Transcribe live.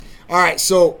All right,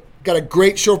 so got a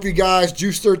great show for you guys.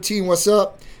 Juice 13, what's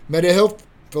up? MetaHealth,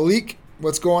 Felix,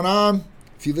 what's going on?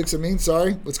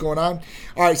 What's going on?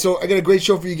 All right, so I got a great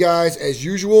show for you guys as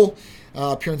usual.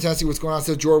 Pure Intensity, what's going on?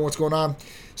 Seth Jordan, what's going on?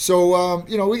 So,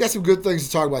 we got some good things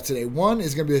to talk about today. One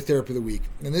is going to be the therapy of the week.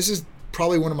 And this is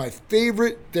probably one of my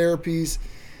favorite therapies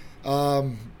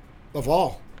of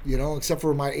all, except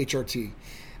for my HRT.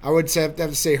 I would have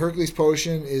to say Hercules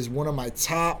Potion is one of my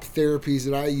top therapies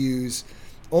that I use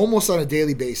almost on a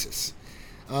daily basis.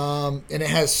 And it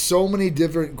has so many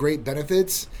different great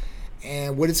benefits.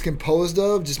 And what it's composed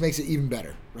of just makes it even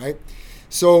better, right?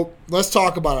 So let's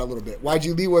talk about it a little bit.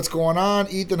 YG Lee, what's going on?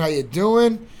 Ethan, how you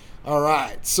doing? All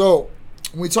right. So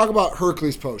when we talk about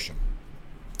Hercules Potion,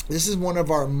 this is one of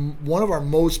our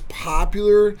most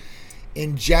popular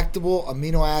injectable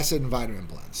amino acid and vitamin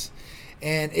blends.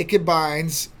 And it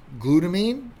combines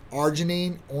glutamine,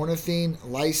 arginine, ornithine,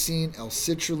 lysine,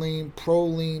 L-citrulline,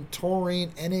 proline, taurine,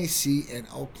 NAC, and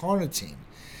L-carnitine.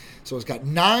 So it's got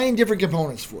 9 different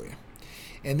components for you.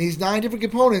 And these 9 different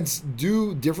components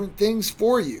do different things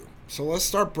for you. So let's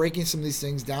start breaking some of these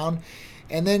things down.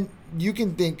 And then you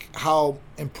can think how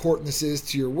important this is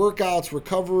to your workouts,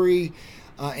 recovery,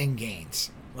 and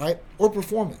gains, right? Or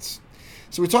performance.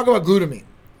 So we talk about glutamine.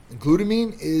 And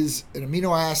glutamine is an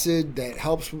amino acid that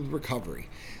helps with recovery.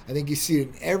 I think you see it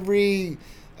in every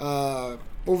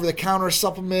over-the-counter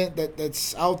supplement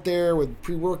that's out there with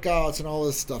pre-workouts and all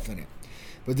this stuff in it.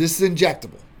 But this is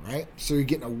injectable, right? So you're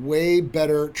getting a way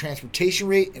better transportation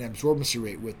rate and absorbency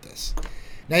rate with this.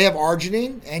 Now you have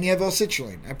arginine and you have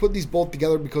L-citrulline. I put these both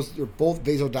together because they're both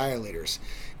vasodilators.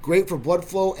 Great for blood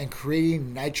flow and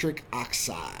creating nitric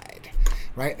oxide,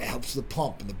 right? It helps the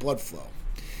pump and the blood flow.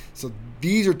 So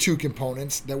these are 2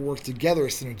 components that work together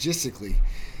synergistically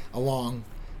along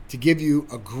to give you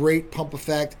a great pump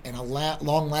effect and a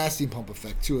long-lasting pump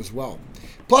effect too as well.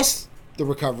 Plus the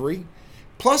recovery,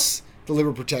 plus the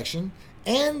liver protection,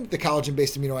 and the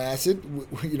collagen-based amino acid,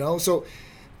 So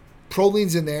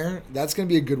proline's in there. That's going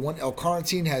to be a good one.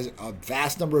 L-carnitine has a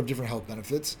vast number of different health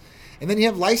benefits. And then you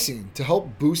have lysine to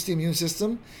help boost the immune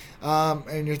system.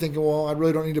 And you're thinking, well, I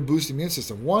really don't need to boost the immune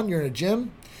system. One, you're in a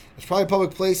gym. It's probably a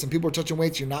public place, and people are touching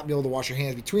weights. You're not be able to wash your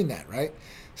hands between that, right?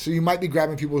 So you might be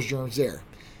grabbing people's germs there.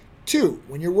 2,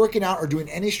 when you're working out or doing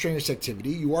any strenuous activity,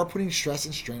 you are putting stress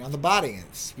and strain on the body, and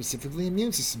specifically the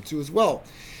immune system too as well.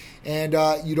 And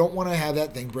you don't want to have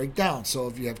that thing break down. So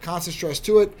if you have constant stress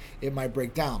to it, it might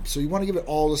break down. So you want to give it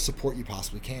all the support you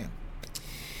possibly can.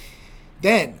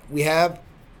 Then we have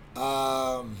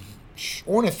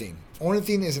ornithine.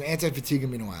 Ornithine is an anti-fatigue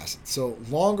amino acid. So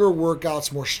longer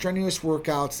workouts, more strenuous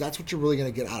workouts, that's what you're really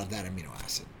going to get out of that amino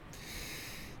acid.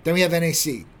 Then we have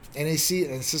NAC. NAC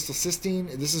and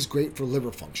acetylcysteine, this is great for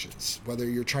liver functions, whether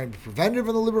you're trying to be preventative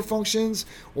of the liver functions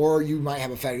or you might have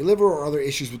a fatty liver or other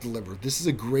issues with the liver. This is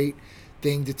a great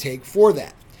thing to take for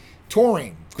that.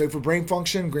 Taurine, great for brain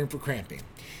function, great for cramping.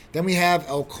 Then we have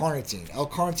L-carnitine.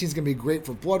 L-carnitine is going to be great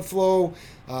for blood flow,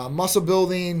 muscle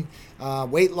building,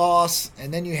 weight loss.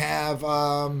 And then you have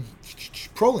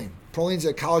proline. Proline is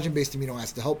a collagen-based amino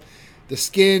acid to help the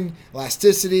skin,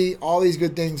 elasticity, all these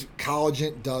good things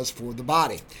collagen does for the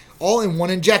body. All in one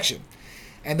injection.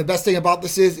 And the best thing about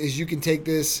this is you can take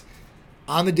this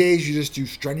on the days you just do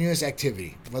strenuous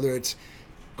activity. Whether it's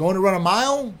going to run a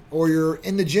mile, or you're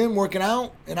in the gym working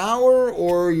out an hour,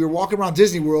 or you're walking around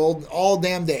Disney World all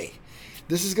damn day.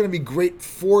 This is going to be great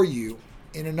for you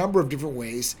in a number of different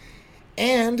ways.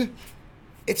 And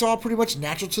it's all pretty much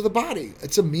natural to the body.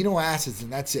 It's amino acids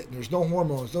and that's it. And there's no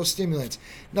hormones, no stimulants,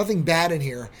 nothing bad in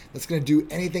here that's going to do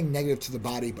anything negative to the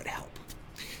body but help.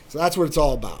 So that's what it's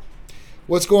all about.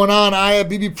 What's going on, Aya,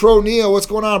 BB Pro, Neo? What's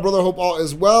going on, brother? Hope all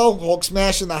is well. Hulk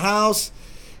Smash in the house.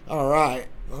 All right.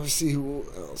 Let's see who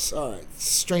else. All right.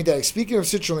 Strength Addict. Speaking of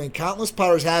citrulline, countless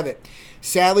powders have it.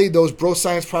 Sadly, those bro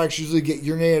science products usually get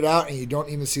urinated out and you don't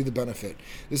even see the benefit.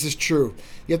 This is true.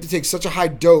 You have to take such a high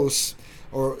dose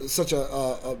or such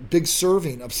a big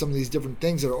serving of some of these different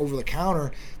things that are over the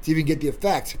counter to even get the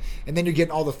effect. And then you're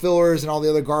getting all the fillers and all the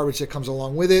other garbage that comes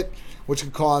along with it, which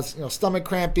can cause stomach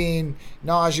cramping,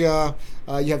 nausea.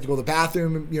 You have to go to the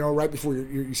bathroom, right before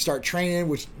you start training,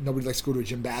 which nobody likes to go to a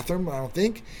gym bathroom, I don't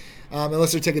think,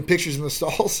 unless they're taking pictures in the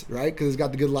stalls, right? Because it's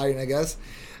got the good lighting, I guess.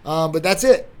 But that's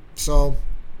it. So,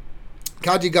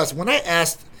 Kaji Gus, when I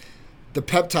asked the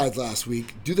peptides last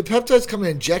week, do the peptides come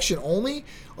in injection only,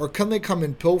 or can they come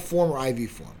in pill form or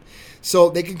IV form? So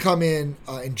they can come in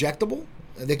injectable,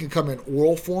 and they can come in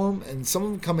oral form, and some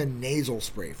of them come in nasal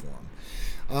spray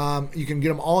form. You can get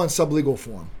them all in sublingual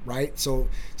form, right? So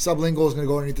sublingual is going to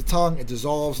go underneath the tongue, it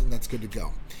dissolves, and that's good to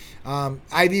go.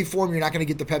 IV form, you're not going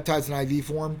to get the peptides in IV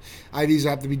form. IVs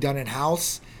have to be done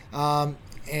in-house.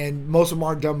 And most of them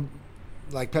are done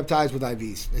like peptides with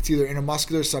IVs. It's either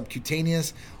intramuscular,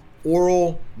 subcutaneous,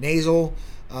 oral, nasal.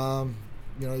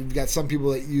 You've got some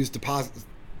people that use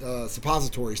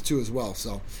suppositories too as well.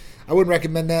 So I wouldn't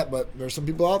recommend that, but there's some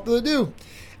people out there that do.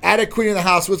 Attic Queen in the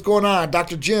house. What's going on?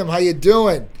 Dr. Jim, how you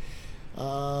doing?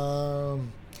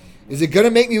 Is it going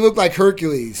to make me look like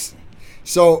Hercules?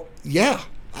 So, yeah.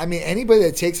 I mean, anybody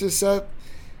that takes this set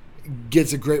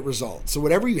gets a great result. So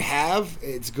whatever you have,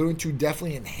 it's going to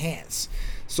definitely enhance.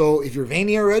 So if you're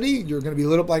veiny already, you're going to be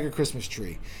lit up like a Christmas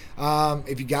tree.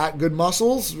 If you got good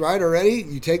muscles, right, already,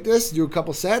 you take this, do a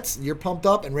couple sets, you're pumped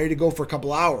up and ready to go for a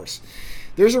couple hours.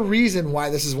 There's a reason why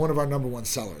this is one of our number one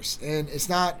sellers. And it's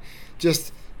not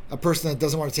just a person that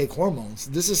doesn't want to take hormones.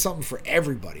 This is something for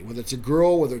everybody, whether it's a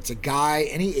girl, whether it's a guy,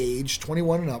 any age,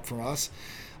 21 and up from us,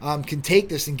 can take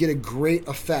this and get a great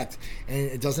effect. And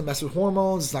it doesn't mess with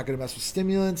hormones. It's not going to mess with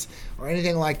stimulants or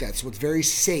anything like that. So it's very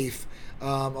safe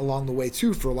along the way,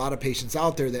 too, for a lot of patients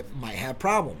out there that might have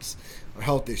problems or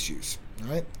health issues. All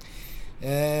right.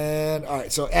 And all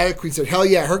right, so Attic Queen said, hell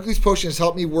yeah, Hercules Potion has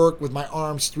helped me work with my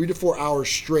arms 3 to 4 hours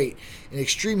straight in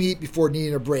extreme heat before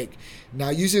needing a break. Now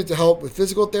using it to help with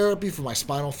physical therapy for my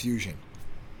spinal fusion.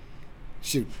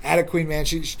 Shoot, Attic Queen, man,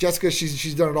 Jessica,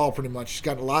 she's done it all pretty much. She's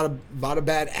got a lot of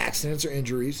bad accidents or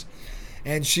injuries,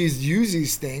 and she's used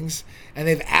these things, and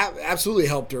they've absolutely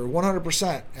helped her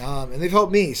 100%, and they've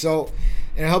helped me. So,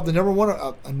 and it helped a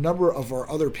number of our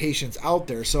other patients out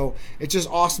there. So it's just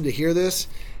awesome to hear this.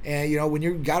 And, when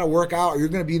you got to work out or you're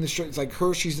going to be in the street, it's like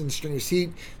her, she's in the strenuous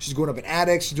heat. She's going up in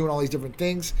attics. She's doing all these different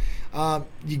things.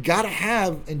 You got to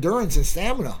have endurance and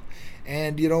stamina.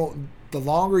 And, the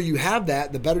longer you have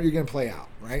that, the better you're going to play out,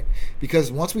 right?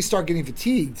 Because once we start getting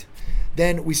fatigued,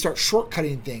 then we start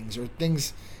shortcutting things or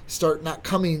things start not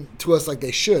coming to us like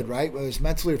they should, right? Whether it's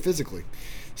mentally or physically.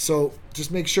 So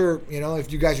just make sure,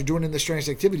 if you guys are doing in this strenuous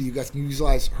activity, you guys can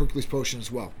utilize Hercules Potion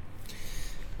as well.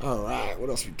 All right, what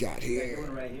else we got here?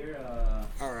 Right here.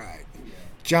 All right.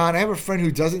 John, I have a friend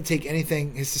who doesn't take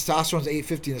anything. His testosterone's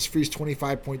 850 and his free is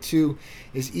 25.2.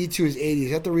 His E2 is 80.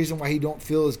 Is that the reason why he don't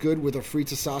feel as good with a free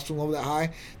testosterone level that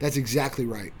high? That's exactly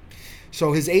right.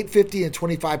 So his 850 and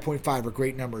 25.5 are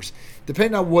great numbers,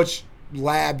 depending on which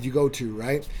lab you go to,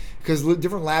 right? Because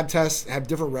different lab tests have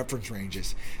different reference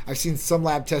ranges. I've seen some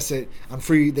lab tests that on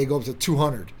free, they go up to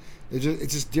 200.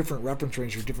 It's just different reference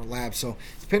range for different labs. So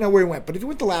depending on where you went. But if you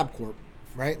went to LabCorp,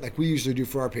 right, like we usually do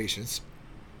for our patients,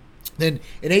 then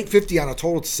an 850 on a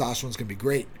total testosterone is going to be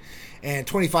great. And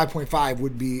 25.5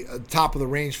 would be top of the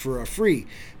range for a free.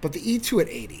 But the E2 at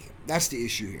 80, that's the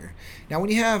issue here. Now, when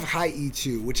you have high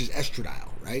E2, which is estradiol,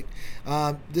 right,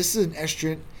 this is an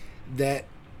estrogen that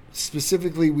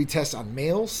specifically we test on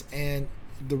males. And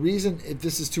the reason if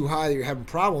this is too high that you're having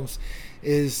problems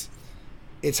is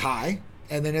it's high.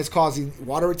 And then it's causing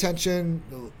water retention,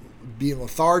 being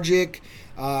lethargic,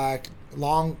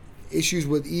 long issues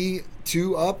with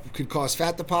E2 up could cause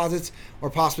fat deposits or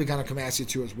possibly gynecomastia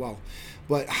too as well.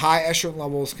 But high estrogen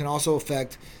levels can also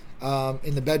affect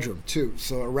in the bedroom too.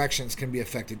 So erections can be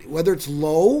affected. Whether it's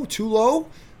low, too low,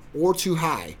 or too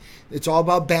high. It's all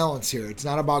about balance here. It's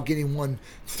not about getting one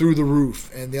through the roof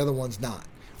and the other one's not,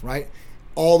 right?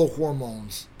 All the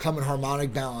hormones come in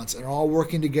harmonic balance and are all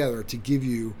working together to give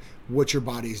you what your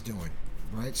body's doing,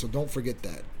 right? So don't forget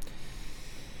that.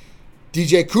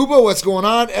 DJ Kuba, what's going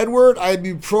on? Edward,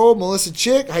 IB Pro, Melissa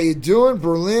Chick, how you doing?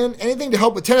 Berlin, anything to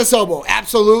help with tennis elbow?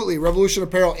 Absolutely. Revolution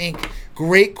Apparel Inc.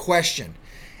 Great question.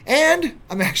 And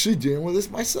I'm actually dealing with this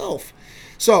myself.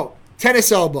 So,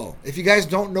 tennis elbow. If you guys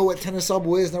don't know what tennis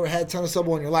elbow is, never had tennis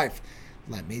elbow in your life,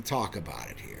 let me talk about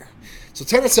it here. So,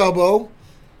 tennis elbow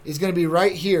is going to be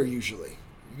right here usually.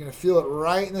 You're going to feel it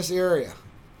right in this area,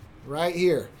 right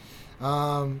here.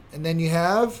 And then you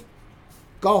have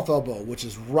golf elbow, which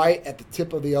is right at the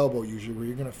tip of the elbow usually where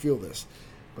you're going to feel this.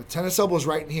 But tennis elbow is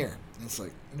right in here. And it's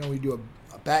like, when you do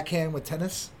a backhand with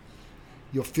tennis,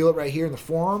 you'll feel it right here in the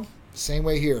forearm. Same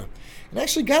way here. And I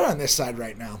actually got it on this side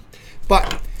right now.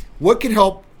 But what can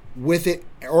help with it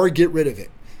or get rid of it?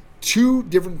 2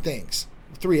 different things.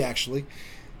 3 actually.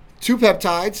 2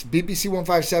 peptides. BPC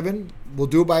 157 will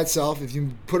do it by itself. If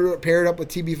you pair it up with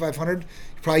TB 500, you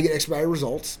probably get expedited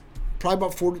results. Probably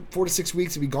about 4 to 6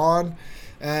 weeks to be gone.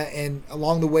 And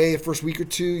along the way, the first week or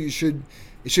 2,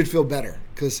 it should feel better.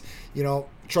 Because,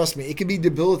 trust me, it can be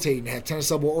debilitating to have tennis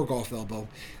elbow or golf elbow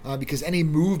because any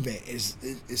movement is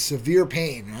severe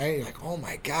pain, right? You're like, oh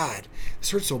my God, this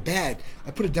hurts so bad.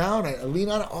 I put it down, I lean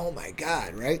on it, oh my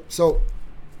God, right? So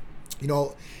You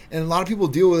know, and a lot of people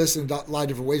deal with this in a lot of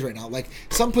different ways right now. Like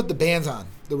some put the bands on,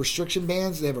 the restriction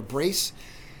bands. They have a brace.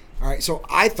 All right, so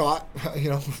I thought,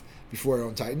 before I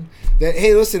owned Titan, that,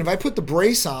 hey, listen, if I put the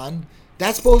brace on,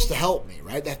 that's supposed to help me,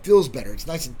 right? That feels better. It's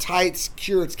nice and tight,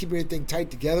 secure. It's keeping everything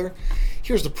tight together.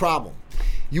 Here's the problem.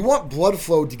 You want blood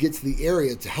flow to get to the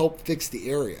area to help fix the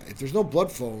area. If there's no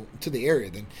blood flow to the area,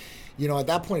 then, at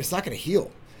that point, it's not going to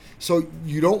heal. So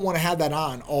you don't want to have that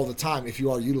on all the time if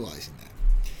you are utilizing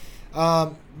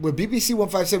that. With BPC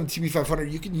 157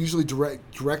 TB500, you can usually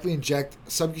directly inject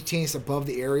subcutaneous above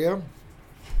the area.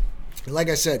 And like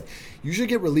I said, usually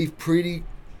get relief pretty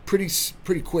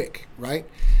quick, right?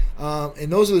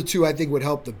 And those are the two I think would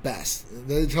help the best.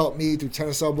 They've helped me through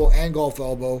tennis elbow and golf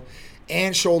elbow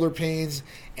and shoulder pains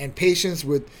and patients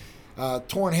with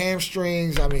torn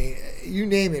hamstrings. I mean, you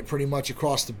name it pretty much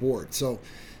across the board. So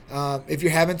if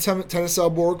you're having tennis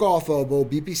elbow or golf elbow,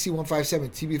 BPC 157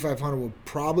 TB500 will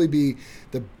probably be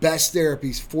the best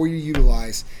therapies for you to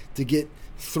utilize to get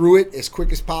through it as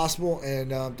quick as possible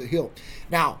and to heal.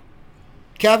 Now,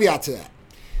 caveat to that.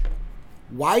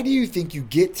 Why do you think you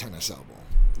get tennis elbow?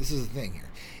 This is the thing here.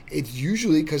 It's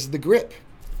usually because of the grip,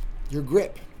 your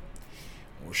grip,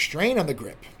 or strain on the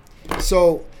grip.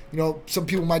 So, some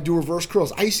people might do reverse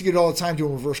curls. I used to get it all the time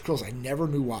doing reverse curls. I never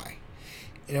knew why.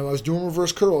 And I was doing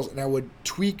reverse curls, and I would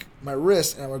tweak my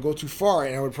wrist, and I would go too far,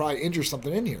 and I would probably injure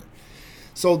something in here.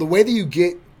 So the way that you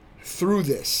get through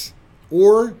this,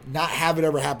 or not have it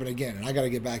ever happen again, and I got to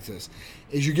get back to this,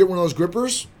 is you get one of those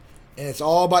grippers, and it's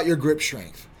all about your grip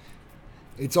strength.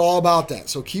 It's all about that.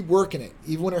 So keep working it.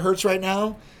 Even when it hurts right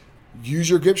now, use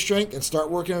your grip strength and start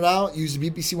working it out. Use the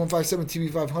BPC 157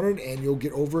 TB500, and you'll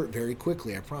get over it very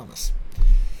quickly, I promise.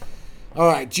 All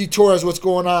right, G Torres, what's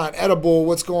going on? Edible,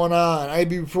 what's going on?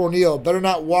 IB Pro Neil, better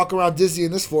not walk around dizzy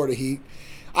in this Florida heat.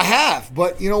 I have,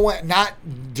 but you know what? Not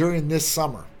during this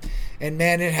summer. And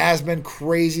man, it has been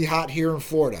crazy hot here in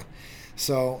Florida.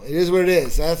 So it is what it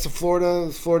is. That's the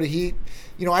Florida heat.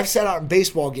 I've sat out in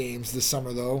baseball games this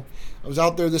summer, though. I was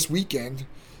out there this weekend,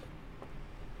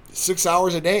 6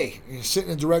 hours a day, sitting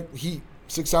in direct heat,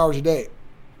 6 hours a day.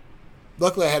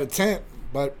 Luckily, I had a tent,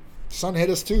 but the sun hit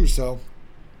us too, so.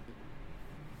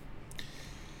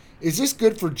 Is this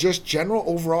good for just general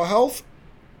overall health?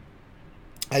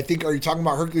 I think, are you talking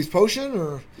about Hercules Potion?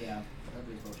 Or? Yeah,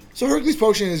 Hercules Potion. So Hercules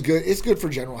Potion is good. It's good for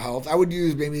general health. I would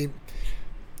use maybe,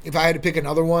 if I had to pick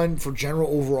another one for general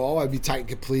overall, I'd be Titan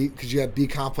Complete because you have B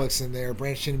complex in there,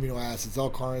 branched chain amino acids,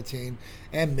 L-carnitine,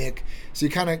 and MIC. So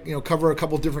you kind of cover a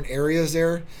couple different areas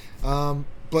there.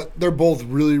 But they're both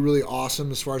really, really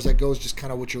awesome as far as that goes, just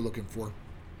kind of what you're looking for.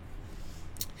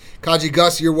 Kaji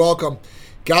Gus, you're welcome.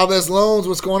 Galvez Loans,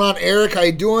 what's going on? Eric, how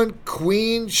you doing?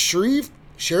 Queen Sheriff,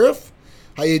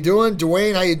 how you doing?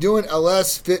 Dwayne, how you doing?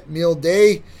 LS Fit Meal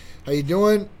Day, how you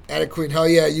doing? Attic Queen, hell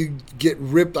yeah, you get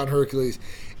ripped on Hercules.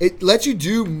 It lets you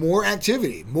do more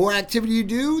activity. More activity you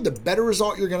do, the better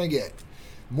result you're going to get.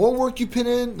 More work you put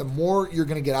in, the more you're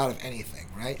going to get out of anything,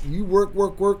 right? You work,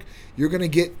 you're going to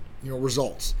get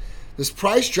results. This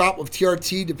price drop of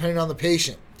TRT depending on the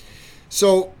patient.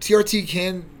 So TRT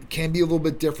can be a little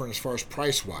bit different as far as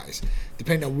price-wise,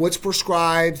 depending on what's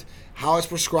prescribed, how it's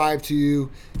prescribed to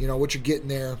you, what you're getting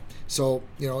there. So,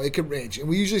 it could range. And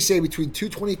we usually say between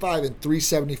 $225 and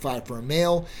 $375 for a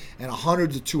male and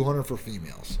 $100 to $200 for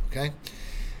females, okay?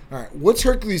 All right, what's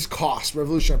Hercules cost,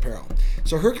 Revolution Apparel?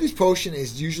 So Hercules Potion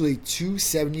is usually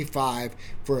 $275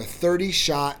 for a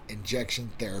 30-shot injection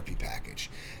therapy package.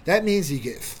 That means you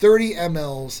get 30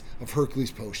 mLs of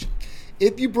Hercules Potion.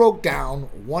 If you broke down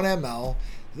 1 ml,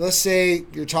 let's say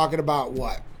you're talking about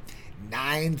what?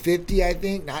 $9.50, I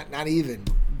think, not even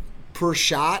per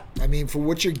shot. I mean, for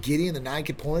what you're getting, the 9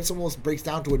 components almost breaks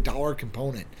down to $1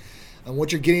 component. And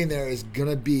what you're getting there is going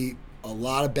to be a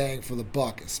lot of bang for the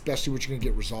buck, especially what you're going to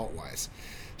get result-wise.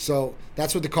 So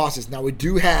that's what the cost is. Now, we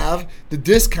do have the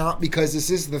discount because this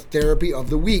is the therapy of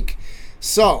the week.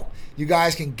 So you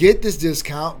guys can get this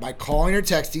discount by calling or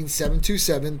texting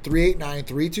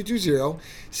 727-389-3220.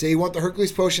 Say you want the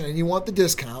Hercules Potion and you want the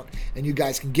discount, and you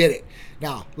guys can get it.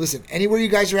 Now, listen, anywhere you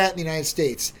guys are at in the United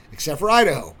States, except for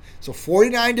Idaho, so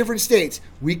 49 different states,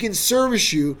 we can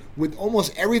service you with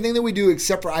almost everything that we do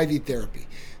except for IV therapy.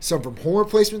 Some from hormone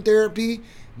replacement therapy,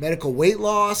 medical weight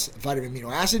loss, vitamin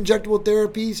amino acid injectable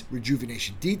therapies,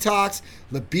 rejuvenation detox,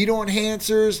 libido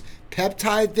enhancers,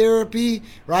 peptide therapy,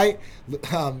 right?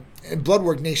 And blood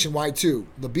work nationwide too.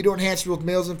 Libido enhancers with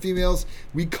males and females,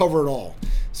 we cover it all.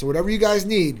 So whatever you guys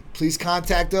need, please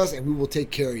contact us and we will take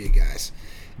care of you guys.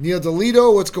 Neil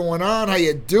Delito, what's going on? How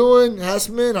you doing?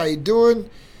 Hessman, how you doing?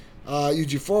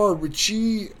 UG4,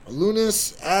 Richie,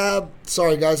 Lunas, Ab.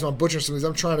 Sorry, guys, I'm butchering some of these.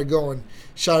 I'm trying to go and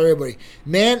shout at everybody.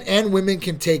 Men and women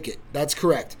can take it. That's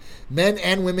correct. Men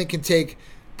and women can take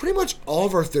pretty much all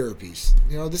of our therapies.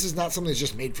 This is not something that's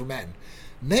just made for men.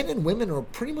 Men and women are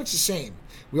pretty much the same.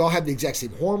 We all have the exact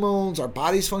same hormones. Our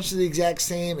bodies function the exact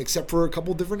same, except for a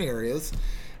couple different areas,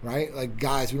 right? Like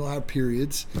guys, we don't have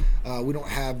periods. We don't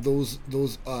have those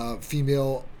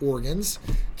female organs,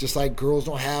 just like girls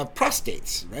don't have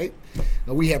prostates, right?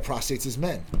 Now, we have prostates as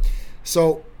men.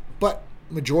 So, but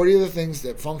majority of the things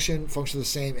that function the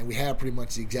same, and we have pretty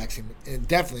much the exact same, and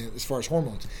definitely as far as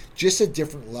hormones, just at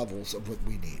different levels of what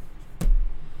we need.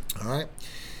 All right.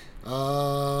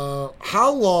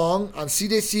 How long on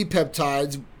CDC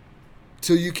peptides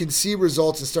till you can see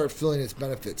results and start feeling its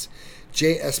benefits?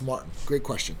 J.S. Martin. Great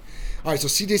question. All right, so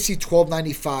CDC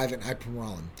 1295 and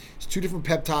ipamorelin. It's two different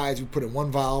peptides we put in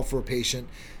one vial for a patient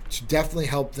to definitely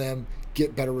help them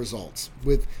get better results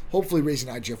with hopefully raising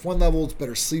IGF-1 levels,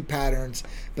 better sleep patterns,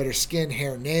 better skin,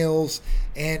 hair, nails,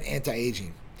 and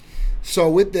anti-aging. So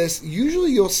with this,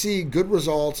 usually you'll see good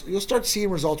results. You'll start seeing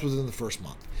results within the first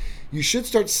month. You should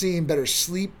start seeing better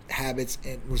sleep habits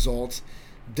and results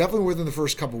definitely within the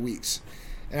first couple weeks.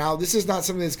 Now, this is not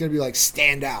something that's going to be like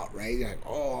stand out, right? You're like,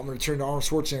 oh, I'm going to turn to Arnold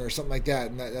Schwarzenegger or something like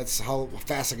that, and that's how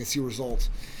fast I can see results.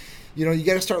 You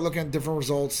got to start looking at different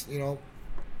results, and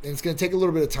it's going to take a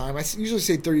little bit of time. I usually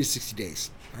say 30 to 60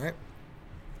 days, all right?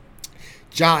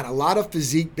 John, a lot of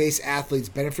physique-based athletes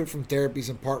benefit from therapies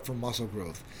in part from muscle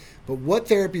growth. But what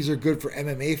therapies are good for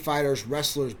MMA fighters,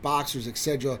 wrestlers, boxers,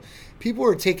 etc.? People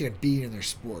are taking a beating in their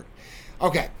sport.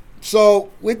 Okay,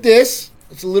 so with this,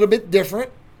 it's a little bit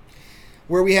different,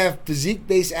 where we have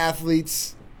physique-based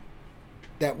athletes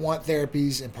that want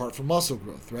therapies in part for muscle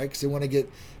growth, right? Because they want to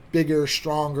get bigger,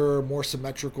 stronger, more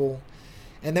symmetrical.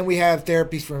 And then we have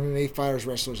therapies for MMA fighters,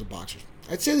 wrestlers, and boxers.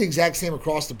 I'd say the exact same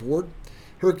across the board.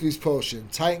 Hercules Potion,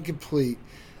 Titan Complete,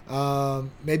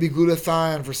 maybe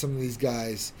glutathione for some of these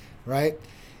guys, right?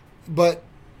 But,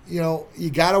 you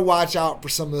got to watch out for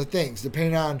some of the things,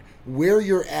 depending on where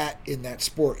you're at in that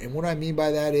sport. And what I mean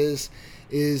by that is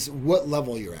what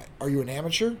level you're at. Are you an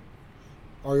amateur?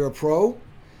 Are you a pro?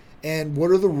 And what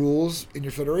are the rules in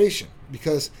your federation?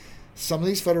 Because some of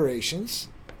these federations,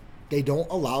 they don't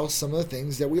allow some of the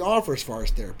things that we offer as far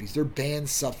as therapies. They're banned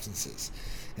substances.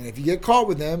 And if you get caught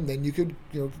with them, then it could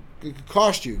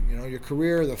cost you, your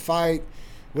career, the fight,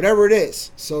 whatever it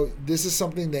is. So this is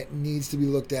something that needs to be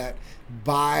looked at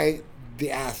by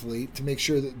the athlete to make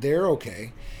sure that they're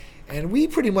okay. And we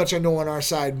pretty much, I know on our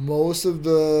side, most of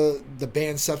the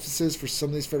banned substances for some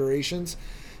of these federations.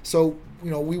 So,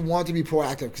 we want to be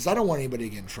proactive because I don't want anybody to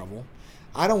get in trouble.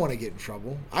 I don't want to get in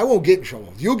trouble. I won't get in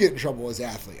trouble. You'll get in trouble as an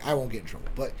athlete. I won't get in trouble.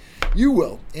 But you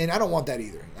will. And I don't want that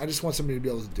either. I just want somebody to be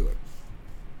able to do it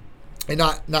and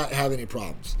not have any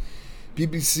problems.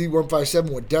 BBC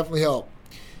 157 would definitely help.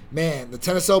 Man, the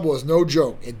tennis elbow is no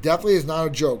joke. It definitely is not a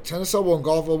joke. Tennis elbow and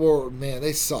golf elbow, man,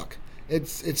 they suck. It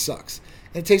sucks.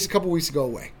 And it takes a couple weeks to go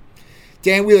away.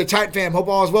 Dan Wheeler, Titan fam. Hope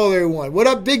all is well with everyone. What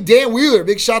up, big Dan Wheeler?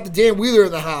 Big shout to Dan Wheeler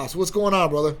in the house. What's going on,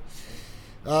 brother?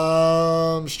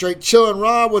 Straight chillin',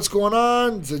 Rob. What's going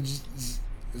on?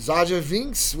 Zaja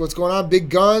Vinks. What's going on? Big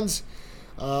Guns.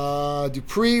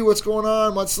 Dupree. What's going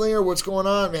on? Mudslinger. What's going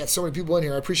on? Man, so many people in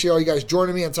here. I appreciate all you guys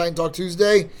joining me on Titan Talk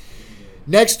Tuesday.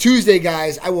 Next Tuesday,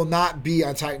 guys, I will not be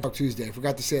on Titan Talk Tuesday. I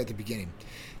forgot to say at the beginning.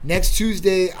 Next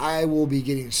Tuesday, I will be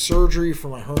getting surgery for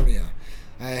my hernia.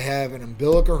 I have an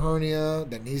umbilical hernia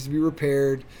that needs to be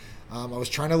repaired. I was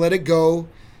trying to let it go,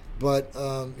 but,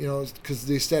 because of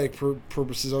the aesthetic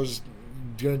purposes, I was just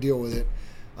going to deal with it.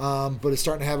 But it's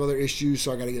starting to have other issues,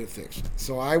 so I got to get it fixed.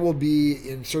 So I will be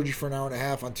in surgery for an hour and a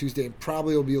half on Tuesday and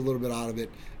probably will be a little bit out of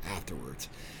it afterwards.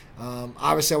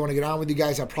 Obviously, I want to get on with you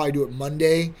guys. I'll probably do it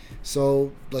Monday,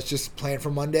 so let's just plan for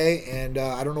Monday. And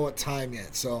I don't know what time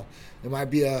yet, so it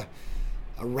might be a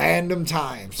random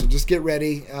time. So just get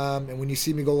ready, and when you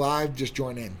see me go live, just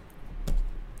join in.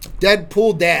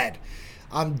 Deadpool Dad.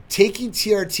 I'm taking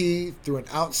TRT through an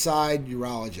outside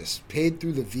urologist, paid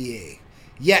through the VA.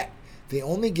 Yet, they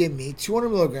only give me 200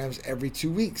 milligrams every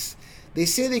 2 weeks. They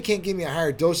say they can't give me a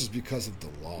higher dosage because of the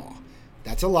law.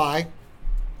 That's a lie.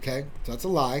 Okay, so that's a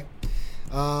lie.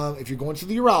 If you're going to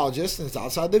the urologist and it's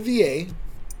outside the VA,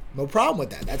 no problem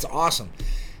with that. That's awesome.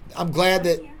 I'm glad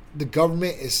that the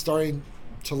government is starting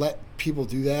to let people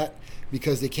do that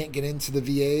because they can't get into the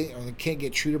VA or they can't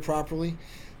get treated properly.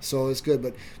 So it's good.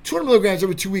 But 200 milligrams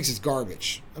every 2 weeks is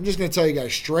garbage. I'm just going to tell you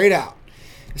guys straight out.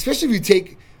 Especially if you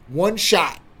take one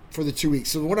shot for the 2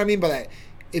 weeks. So what I mean by that,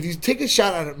 if you take a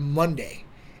shot on a Monday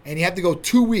and you have to go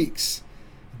 2 weeks,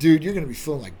 dude, you're going to be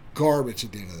feeling like garbage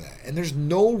at the end of that. And there's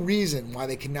no reason why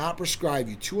they cannot prescribe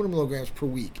you 200 milligrams per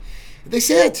week. If they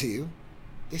say that to you,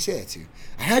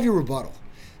 I have your rebuttal.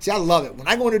 See, I love it. When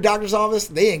I go into a doctor's office,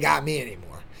 they ain't got me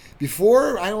anymore.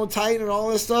 Before I owned Titan and all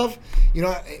this stuff,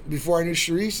 before I knew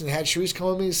Sharice and had Sharice come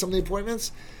with me to some of the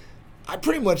appointments, I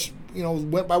pretty much,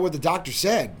 went by what the doctor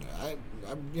said.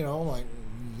 Like,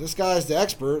 this guy's the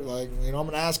expert. Like, I'm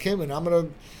going to ask him, and I'm going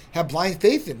to have blind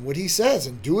faith in what he says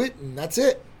and do it, and that's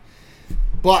it.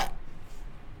 But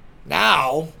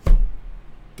now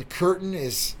the curtain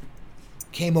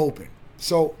came open.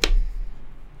 So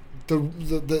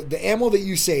the ammo that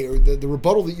you say, or the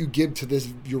rebuttal that you give to this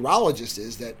urologist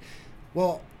is that,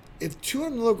 well, if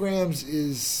 200 milligrams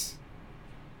is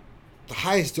the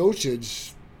highest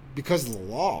dosage because of the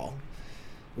law,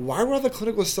 why were all the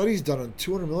clinical studies done on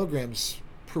 200 milligrams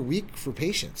per week for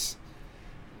patients?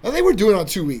 Now, they were doing it on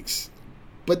 2 weeks,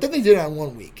 but then they did it on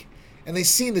 1 week, and they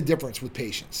seen the difference with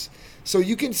patients. So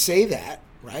you can say that,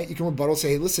 right? You can rebuttal,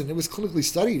 say, hey, listen, it was clinically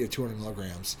studied at 200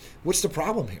 milligrams. What's the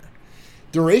problem here?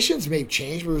 Durations may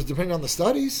change, but it was depending on the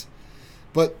studies.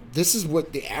 But this is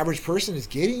what the average person is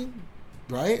getting,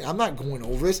 right? I'm not going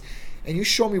over this. And you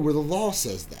show me where the law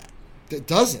says that. It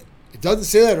doesn't. It doesn't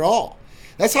say that at all.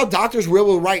 That's how doctors were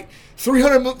able to write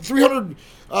 300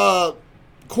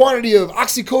 quantity of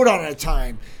oxycodone at a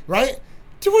time, right?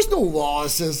 There was no law that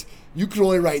says you could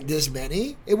only write this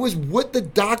many. It was what the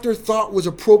doctor thought was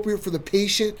appropriate for the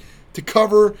patient to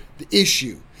cover the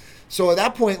issue. So at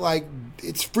that point, like,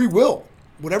 it's free will.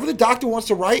 Whatever the doctor wants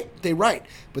to write, they write.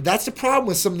 But that's the problem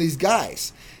with some of these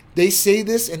guys. They say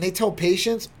this and they tell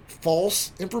patients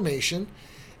false information,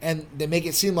 and they make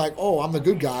it seem like, oh, I'm the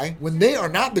good guy, when they are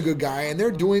not the good guy, and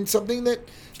they're doing something that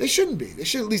they shouldn't be. They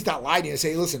should at least not lie to you and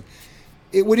say, listen,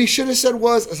 what he should have said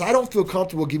was, I don't feel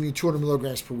comfortable giving you 200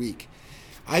 milligrams per week.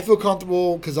 I feel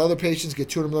comfortable because other patients get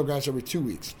 200 milligrams every 2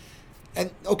 weeks.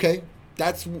 And, okay,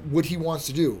 that's what he wants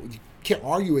to do. You can't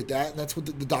argue with that, and that's what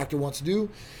the doctor wants to do.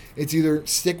 It's either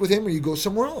stick with him or you go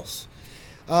somewhere else.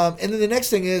 And then the next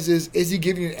thing is he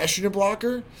giving you an estrogen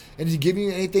blocker? And is he giving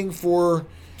you anything for,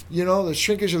 the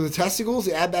shrinkage of the testicles,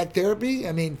 the add-back therapy?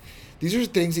 I mean, these are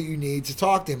things that you need to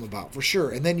talk to him about for sure.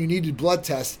 And then you need to blood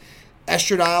test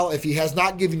estradiol if he has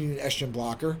not given you an estrogen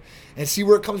blocker and see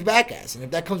where it comes back as. And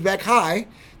if that comes back high,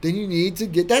 then you need to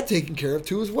get that taken care of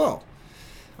too as well.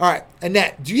 All right,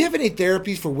 Annette, do you have any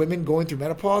therapies for women going through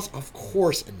menopause? Of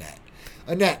course, Annette.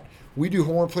 Annette, we do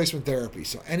hormone replacement therapy.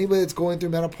 So anybody that's going through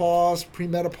menopause,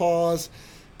 premenopause,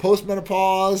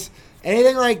 postmenopause,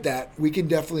 anything like that, we can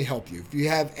definitely help you. If you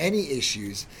have any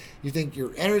issues, you think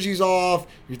your energy's off,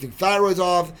 you think thyroid's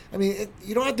off,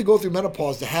 you don't have to go through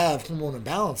menopause to have hormone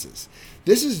imbalances.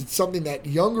 This is something that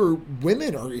younger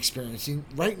women are experiencing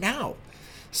right now.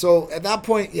 So at that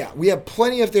point, yeah, we have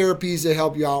plenty of therapies that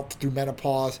help you out through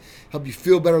menopause, help you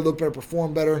feel better, look better,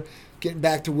 perform better, getting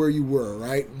back to where you were,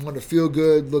 right? You want to feel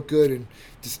good, look good, and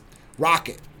just rock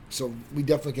it. So we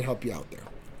definitely can help you out there.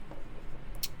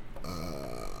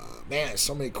 Man,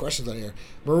 so many questions on here.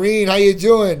 Maureen, how you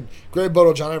doing? Great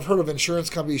Bodo, John. I've heard of insurance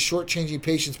companies shortchanging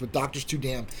patients, but doctors too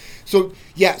damn. So,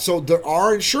 yeah, so there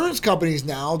are insurance companies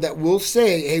now that will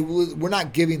say, hey, we're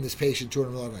not giving this patient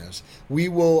 200 milligrams. We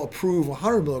will approve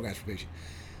 100 milligrams per patient.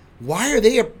 Why are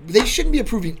they shouldn't be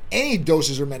approving any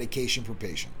doses or medication per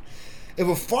patient. If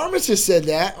a pharmacist said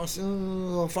that,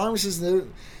 pharmacists, they're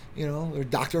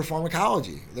doctor of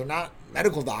pharmacology. They're not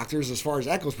medical doctors as far as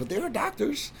that goes, but they're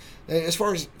doctors as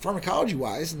far as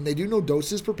pharmacology-wise, and they do know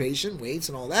doses per patient, weights,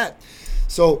 and all that.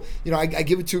 So, I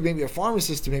give it to maybe a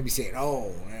pharmacist to maybe say,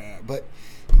 but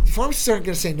pharmacists aren't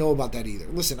going to say no about that either.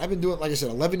 Listen, I've been doing, like I said,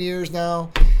 11 years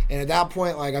now, and at that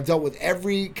point, I've dealt with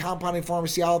every compounding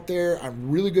pharmacy out there.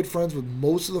 I'm really good friends with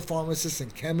most of the pharmacists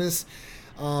and chemists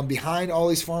behind all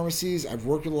these pharmacies. I've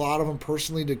worked with a lot of them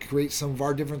personally to create some of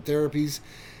our different therapies.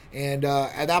 And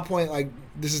at that point,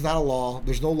 this is not a law.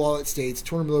 There's no law that states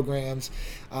 200 milligrams.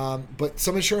 But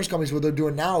some insurance companies, what they're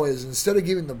doing now is instead of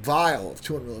giving the vial of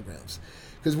 200 milligrams,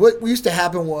 because what used to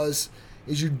happen is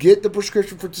you'd get the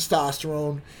prescription for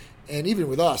testosterone, and even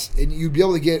with us, and you'd be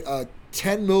able to get a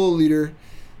 10 milliliter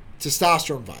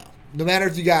testosterone vial. No matter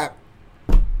if you got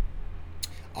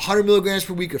 100 milligrams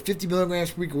per week or 50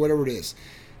 milligrams per week or whatever it is,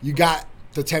 you got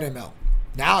the 10 ml.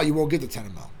 Now you won't get the 10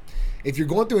 ml. If you're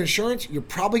going through insurance, you're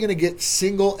probably going to get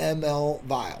single ml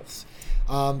vials.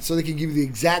 So they can give you the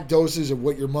exact doses of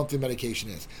what your monthly medication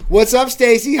is. What's up,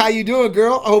 Stacy? How you doing,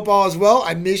 girl? I hope all is well.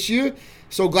 I miss you.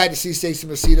 So glad to see Stacy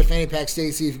Maceda, Fanny Pack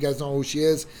Stacy, if you guys know who she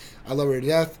is. I love her to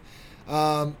death.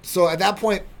 So at that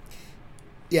point,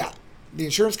 yeah, the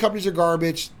insurance companies are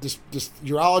garbage. This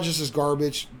urologist is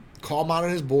garbage. Call him out on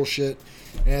his bullshit.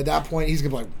 And at that point, he's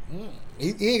going to be like,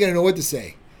 He ain't gonna know what to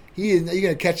say. You're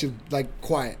gonna catch him like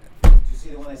quiet. Did you see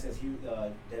the one that says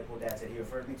Deadpool Dad said he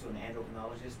referred me to an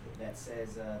endocrinologist that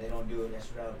says they don't do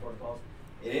estradiol protocols?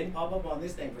 It didn't pop up on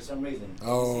this thing for some reason.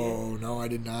 Oh no, I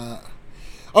did not.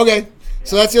 Okay,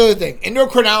 so that's the other thing.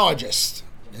 Endocrinologists.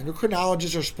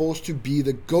 Endocrinologists are supposed to be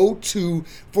the go-to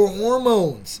for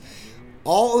hormones.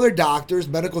 All other doctors,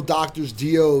 medical doctors,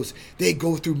 DOs, they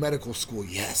go through medical school,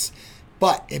 yes.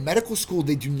 But in medical school,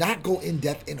 they do not go in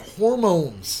depth in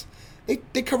hormones.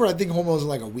 They cover, I think, hormones in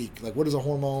like a week. Like, what is a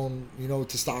hormone?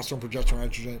 Testosterone, progesterone,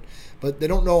 estrogen. But they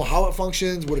don't know how it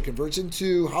functions, what it converts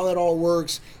into, how that all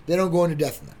works. They don't go into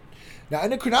depth in that. Now,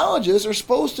 endocrinologists are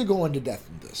supposed to go into depth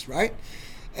in this, right?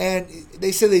 And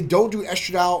they say they don't do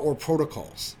estradiol or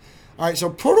protocols. All right, so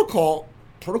protocols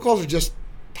are just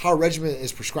how a regimen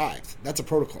is prescribed. That's a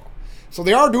protocol. So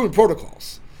they are doing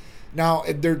protocols. Now,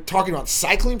 if they're talking about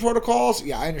cycling protocols,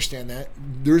 yeah, I understand that.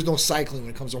 There's no cycling when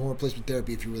it comes to hormone replacement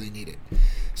therapy if you really need it.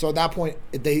 So at that point,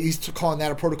 if he's calling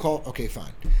that a protocol, okay,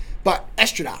 fine. But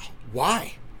estradiol,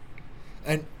 why?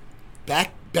 And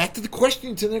back to the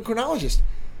question to the endocrinologist.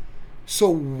 So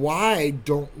why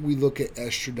don't we look at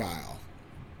estradiol?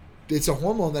 It's a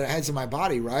hormone that it has in my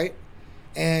body, right?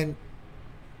 And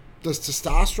does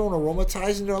testosterone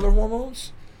aromatize into other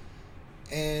hormones?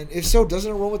 And if so,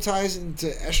 doesn't it aromatize into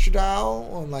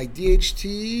estradiol and like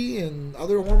DHT and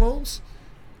other hormones?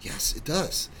 Yes, it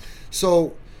does.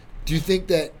 So do you think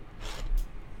that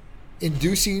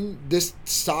inducing this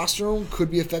testosterone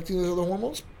could be affecting those other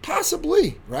hormones?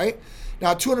 Possibly, right?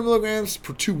 Now, 200 milligrams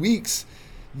per 2 weeks,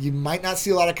 you might not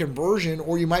see a lot of conversion,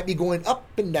 or you might be going up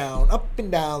and down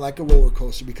like a roller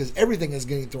coaster because everything is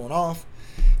getting thrown off.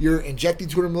 You're injecting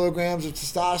 200 milligrams of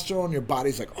testosterone. Your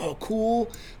body's like, oh,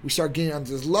 cool. We start getting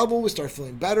onto this level. We start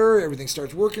feeling better. Everything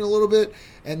starts working a little bit.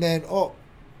 And then, oh,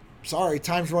 sorry,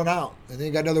 time's run out. And then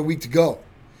you got another week to go.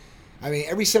 I mean,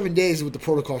 every 7 days is what the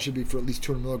protocol should be for at least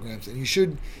 200 milligrams. And you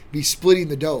should be splitting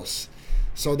the dose.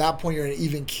 So at that point, you're in an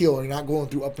even keel. And you're not going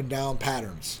through up and down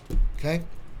patterns. Okay?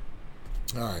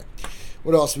 All right.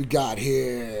 What else we got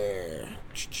here?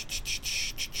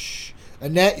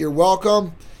 Annette, you're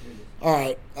welcome. All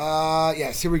right.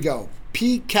 Yes, here we go.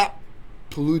 P. Cap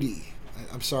Polluti.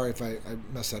 I'm sorry if I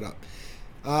messed that up.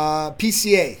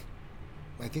 PCA.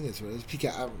 I think that's what it is.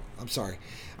 PCAP. I'm sorry.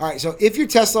 All right. So if your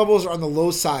test levels are on the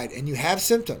low side and you have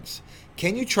symptoms,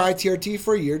 can you try TRT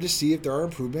for a year to see if there are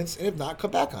improvements? And if not,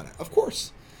 cut back on it. Of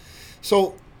course.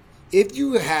 So if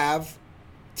you have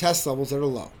test levels that are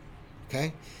low,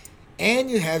 okay,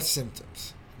 and you have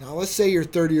symptoms. Now, let's say you're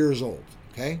 30 years old,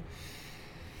 okay?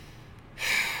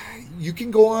 You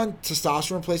can go on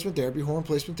testosterone replacement therapy, hormone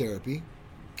replacement therapy,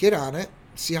 get on it,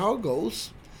 see how it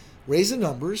goes, raise the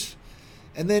numbers,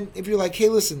 and then if you're like, hey,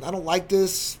 listen, I don't like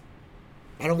this,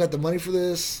 I don't got the money for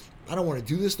this, I don't want to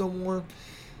do this no more,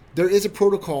 there is a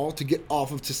protocol to get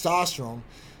off of testosterone,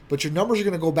 but your numbers are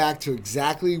going to go back to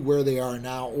exactly where they are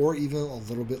now or even a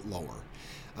little bit lower.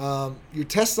 Your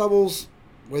test levels,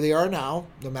 where they are now,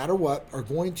 no matter what, are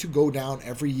going to go down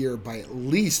every year by at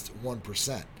least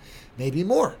 1%, maybe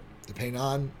more, depending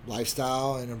on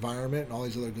lifestyle and environment and all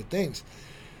these other good things.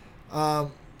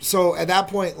 So at that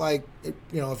point, like, if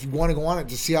you want to go on it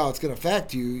to see how it's going to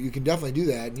affect you, you can definitely do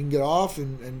that. And you can get off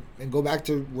and go back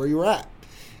to where you were at.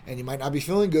 And you might not be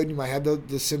feeling good. You might have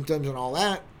the symptoms and all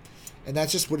that. And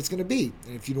that's just what it's going to be.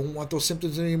 And if you don't want those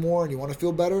symptoms anymore and you want to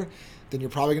feel better, then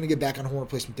you're probably going to get back on hormone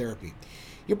replacement therapy.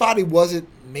 Your body wasn't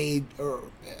made, or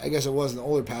I guess it was in the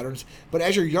older patterns, but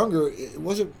as you're younger, it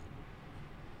wasn't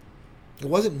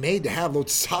made to have low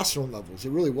testosterone levels. It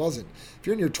really wasn't. If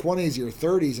you're in your 20s, your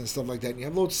 30s and stuff like that, and you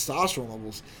have low testosterone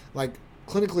levels, like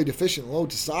clinically deficient low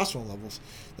testosterone levels,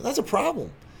 then that's a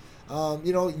problem.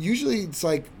 Usually it's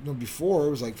like, before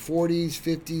it was like 40s,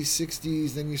 50s,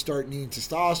 60s, then you start needing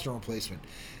testosterone replacement.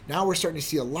 Now we're starting to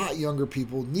see a lot younger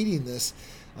people needing this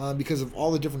because of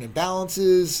all the different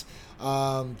imbalances,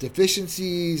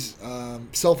 deficiencies,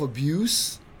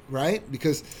 self-abuse, right?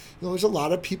 Because there's a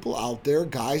lot of people out there,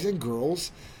 guys and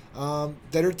girls,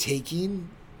 that are taking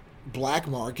black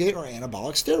market or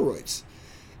anabolic steroids.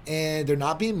 And they're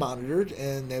not being monitored,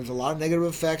 and there's a lot of negative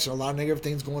effects or a lot of negative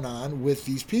things going on with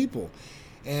these people.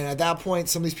 And at that point,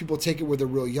 some of these people take it when they're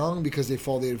real young because they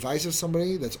follow the advice of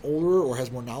somebody that's older or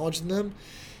has more knowledge than them.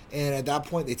 And at that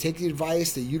point, they take the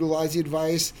advice, they utilize the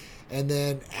advice, and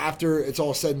then after it's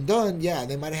all said and done, yeah,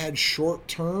 they might have had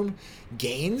short-term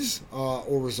gains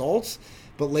or results,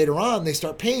 but later on, they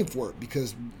start paying for it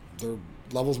because their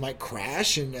levels might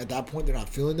crash, and at that point, they're not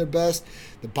feeling their best.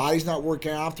 The body's not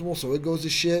working optimal, so it goes to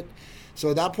shit. So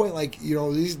at that point,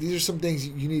 these are some things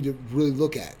you need to really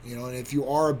look at, and if you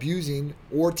are abusing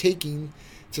or taking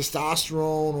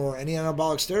testosterone or any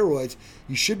anabolic steroids,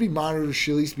 you should be monitored or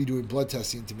should at least be doing blood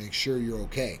testing to make sure you're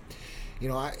okay.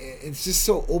 It's just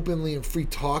so openly and free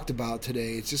talked about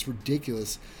today. It's just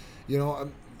ridiculous. I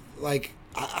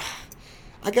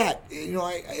got,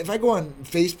 if I go on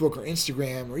Facebook or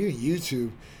Instagram or even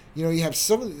YouTube, you have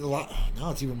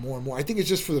now it's even more and more. I think it's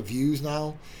just for the views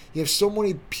now. You have so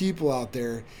many people out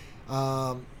there,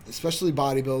 especially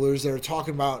bodybuilders, that are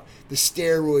talking about the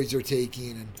steroids they're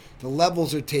taking and the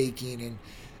levels they're taking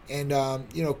and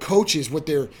coaches, what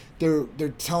they're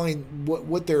telling,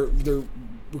 what they're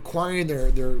requiring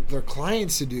their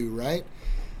clients to do, right?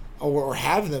 Or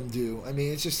have them do. I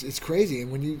mean, it's crazy.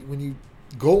 And when you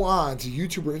go on to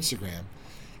YouTube or Instagram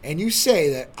and you say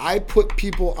that I put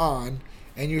people on,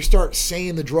 and you start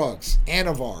saying the drugs,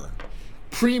 Anavar,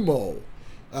 Primo,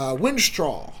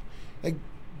 Winstrol, like,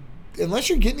 unless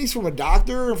you're getting these from a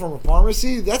doctor or from a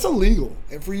pharmacy, that's illegal.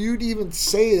 And for you to even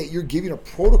say that you're giving a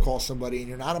protocol to somebody and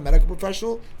you're not a medical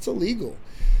professional, it's illegal.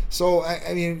 So,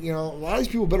 I mean, a lot of these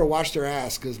people better watch their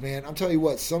ass because, man, I'm telling you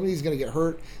what, somebody's going to get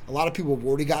hurt. A lot of people have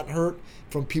already gotten hurt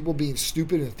from people being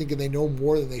stupid and thinking they know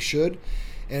more than they should.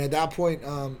 And at that point,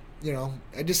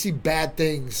 I just see bad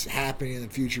things happening in the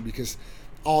future because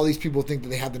all these people think that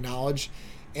they have the knowledge.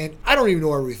 And I don't even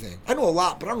know everything. I know a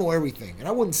lot, but I don't know everything. And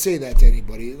I wouldn't say that to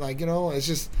anybody. Like, it's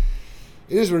just,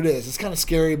 it is what it is. It's kind of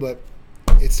scary, but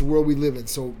it's the world we live in.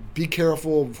 So be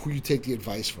careful of who you take the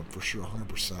advice from, for sure,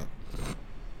 100%.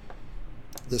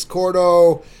 This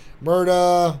Cordo,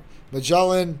 Murda,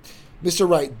 Magellan, Mr.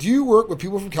 Wright, do you work with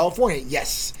people from California?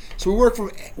 Yes. So we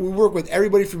work with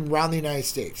everybody from around the United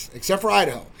States, except for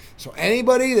Idaho. So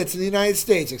anybody that's in the United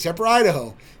States, except for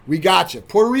Idaho, we got you.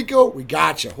 Puerto Rico, we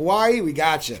got you. Hawaii, we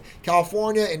got you.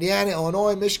 California, Indiana,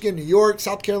 Illinois, Michigan, New York,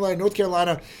 South Carolina, North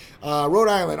Carolina, Rhode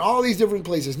Island, all these different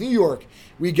places. New York,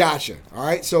 we got you. All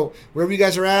right? So wherever you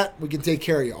guys are at, we can take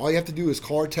care of you. All you have to do is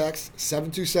call or text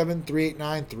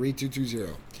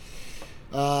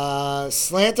 727-389-3220.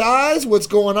 Slant Eyes, what's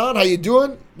going on? How you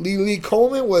doing? Lee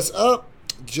Coleman, what's up?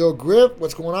 Joe Griff,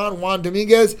 what's going on? Juan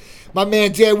Dominguez, my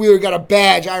man Dan Wheeler got a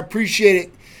badge. I appreciate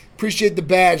it. Appreciate the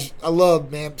badge. I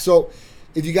love, man. So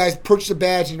if you guys purchase a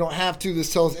badge, you don't have to.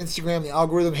 This tells Instagram, the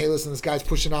algorithm, hey, listen, this guy's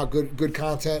pushing out good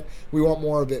content. We want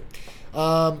more of it.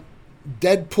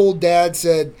 Deadpool Dad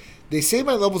said, they say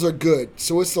my levels are good,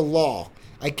 so it's the law.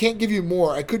 I can't give you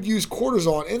more. I could use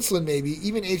cortisol and insulin maybe,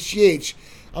 even HGH.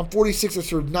 I'm 46. I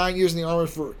served 9 years in the Army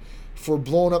for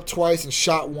blown up twice and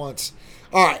shot once.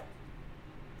 All right.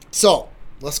 So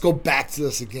let's go back to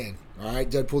this again. All right,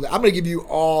 Deadpool. I'm going to give you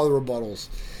all the rebuttals.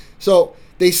 So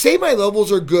they say my levels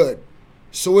are good,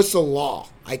 so it's the law.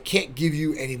 I can't give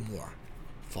you any more.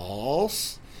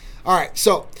 False. All right,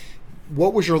 so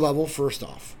what was your level first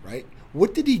off, right?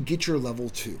 What did he get your level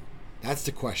to? That's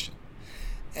the question.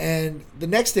 And the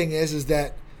next thing is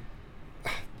that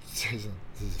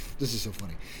this is so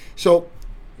funny. So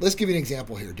let's give you an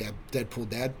example here, Deadpool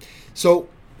Dad. So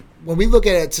when we look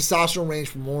at a testosterone range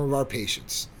from one of our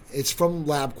patients, it's from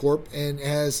LabCorp and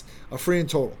has a free and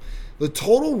total. The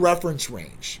total reference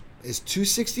range is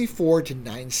 264 to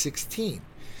 916.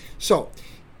 So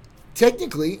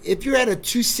technically, if you're at a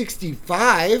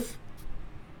 265,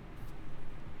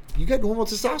 you got normal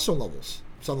testosterone levels.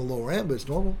 It's on the lower end, but it's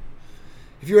normal.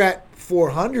 If you're at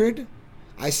 400,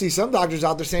 I see some doctors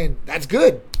out there saying, that's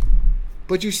good,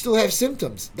 but you still have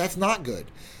symptoms. That's not good.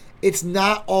 It's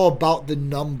not all about the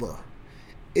number.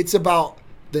 It's about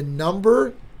the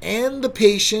number and the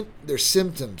patient, their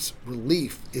symptoms.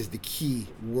 Relief is the key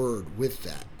word with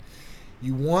that.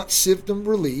 You want symptom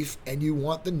relief and you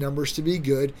want the numbers to be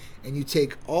good, and you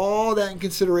take all that in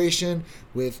consideration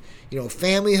with,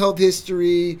 family health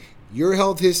history, your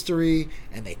health history,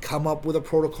 and they come up with a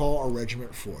protocol or regimen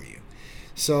for you.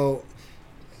 So,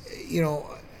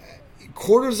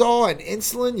 cortisol and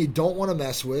insulin you don't want to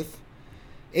mess with.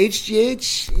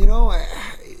 HGH,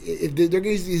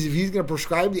 if he's going to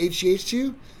prescribe the HGH to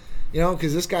you,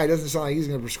 because this guy doesn't sound like he's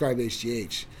going to prescribe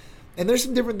HGH. And there's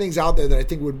some different things out there that I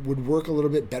think would work a little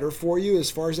bit better for you as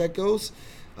far as that goes,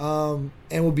 and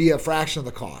will be a fraction of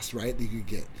the cost, right, that you could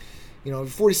get.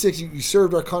 46, you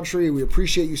served our country. We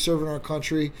appreciate you serving our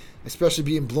country, especially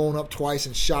being blown up twice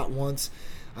and shot once.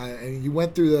 And you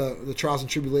went through the trials and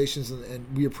tribulations, and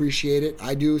we appreciate it.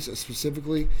 I do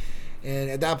specifically.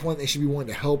 And at that point, they should be wanting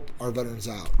to help our veterans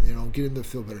out, get them to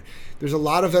feel better. There's a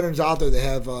lot of veterans out there that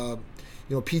have,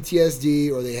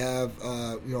 PTSD, or they have,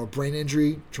 brain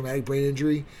injury, traumatic brain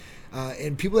injury,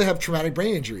 and people that have traumatic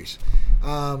brain injuries.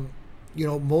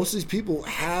 Most of these people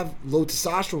have low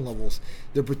testosterone levels.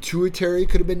 Their pituitary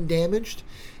could have been damaged,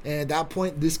 and at that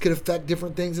point, this could affect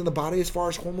different things in the body as far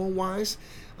as hormone-wise.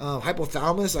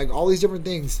 hypothalamus, like all these different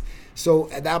things. So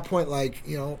at that point, like,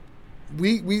 you know,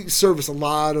 we service a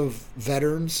lot of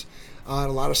veterans, and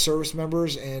a lot of service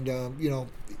members, and you know,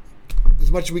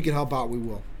 as much as we can help out, we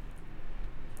will.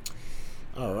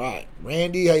 All right,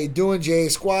 Randy, how you doing? J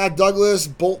Squad, Douglas,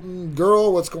 Bolton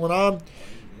Girl, what's going on?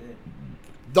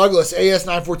 Douglas,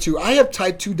 AS942. I have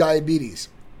type 2 diabetes.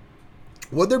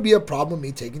 Would there be a problem with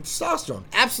me taking testosterone?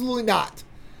 Absolutely not.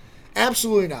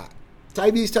 Absolutely not.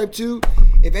 Diabetes type 2,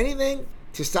 if anything,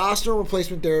 testosterone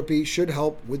replacement therapy should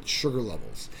help with sugar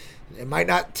levels. It might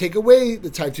not take away the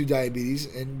type 2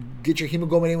 diabetes and get your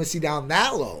hemoglobin A1C down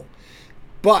that low,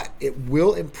 but it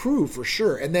will improve for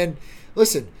sure. And then,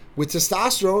 listen, with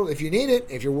testosterone, if you need it,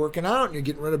 if you're working out and you're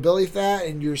getting rid of belly fat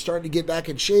and you're starting to get back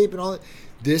in shape and all that,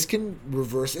 this can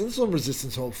reverse insulin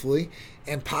resistance, hopefully,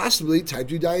 and possibly type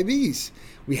 2 diabetes.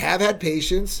 We have had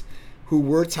patients who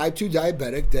were type 2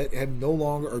 diabetic that have no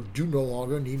longer or do no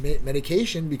longer need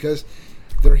medication because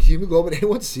their hemoglobin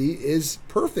A1C is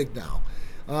perfect now.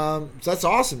 So that's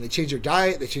awesome. They change their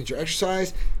diet, they change their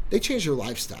exercise, they change their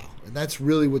lifestyle. And that's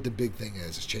really what the big thing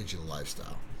is changing the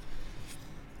lifestyle.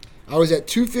 I was at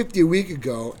 250 a week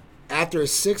ago after a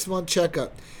 6-month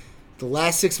checkup. The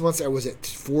last 6 months I was at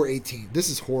 418. This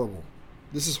is horrible.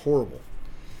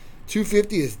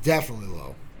 250 is definitely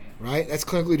low, right? That's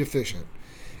clinically deficient.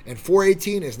 And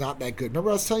 418 is not that good. Remember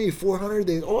I was telling you 400?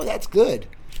 That's good.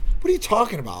 What are you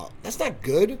talking about? That's not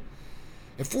good.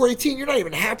 At 418, you're not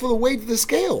even half of the way to the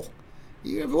scale.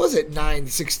 If it was at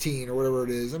 916 or whatever it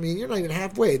is, I mean, you're not even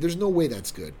halfway. There's no way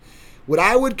that's good. What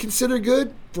I would consider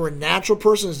good for a natural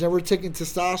person who's never taken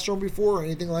testosterone before or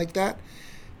anything like that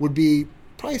would be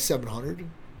probably 700.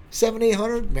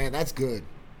 800, man, that's good.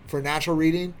 For a natural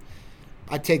reading,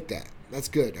 I'd take that. That's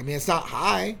good. I mean, it's not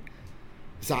high.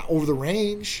 It's not over the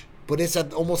range, but it's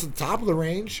almost at the top of the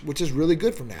range, which is really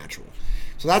good for natural.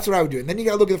 So that's what I would do. And then you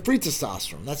got to look at the free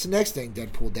testosterone. That's the next thing,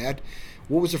 Deadpool Dad.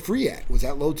 What was the free at? Was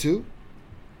that low too?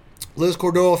 Liz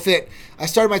Cordova Fit. I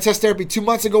started my test therapy 2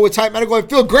 months ago with Type Medical. I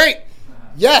feel great.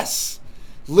 Yes.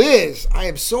 Liz, I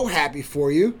am so happy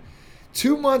for you.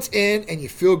 2 months in and you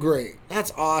feel great.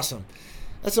 That's awesome.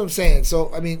 That's what I'm saying.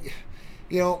 So, I mean,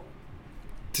 you know,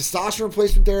 testosterone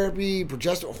replacement therapy,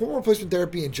 progesterone, hormone replacement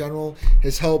therapy in general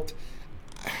has helped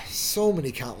so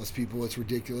many countless people. It's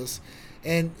ridiculous.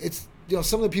 And it's, you know,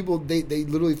 some of the people, they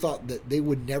literally thought that they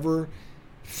would never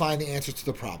find the answer to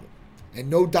the problem. And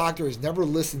no doctor has never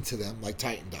listened to them like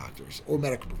Titan doctors or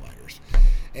medical providers.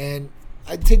 And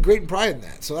I take great pride in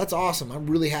that. So that's awesome. I'm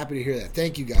really happy to hear that.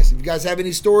 Thank you guys. If you guys have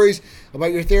any stories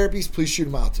about your therapies, please shoot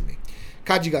them out to me.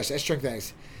 Kaji Gush, that's Strength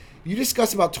Addicts. You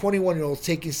discussed about 21-year-olds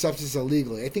taking substances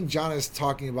illegally. I think John is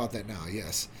talking about that now,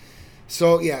 yes.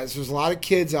 So, yeah, there's a lot of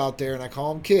kids out there, and I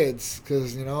call them kids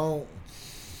because, you know,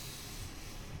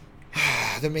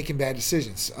 they're making bad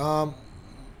decisions.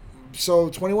 So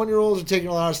 21-year-olds are taking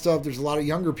a lot of stuff. There's a lot of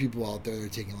younger people out there that are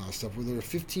taking a lot of stuff, whether they're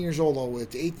 15 years old all the way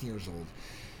up to 18 years old.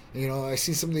 You know, I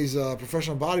see some of these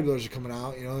professional bodybuilders are coming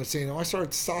out, you know, they're saying, I started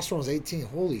testosterone when I was 18.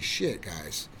 Holy shit,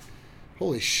 guys.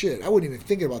 Holy shit. I wouldn't even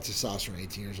think about testosterone at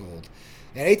 18 years old.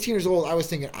 At 18 years old, I was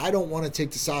thinking, I don't want to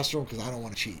take testosterone because I don't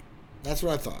want to cheat. That's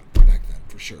what I thought back then,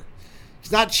 for sure.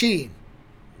 It's not cheating.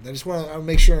 I just want to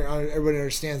make sure everybody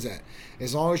understands that.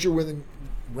 As long as you're within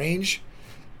range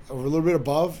or a little bit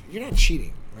above, you're not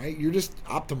cheating, right? You're just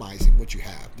optimizing what you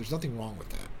have. There's nothing wrong with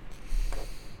that.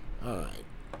 All right.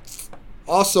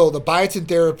 Also, the biotin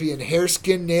therapy and hair,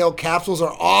 skin, nail capsules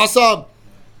are awesome.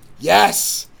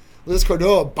 Yes. Liz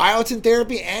Cordova, biotin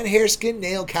therapy and hair, skin,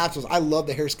 nail capsules. I love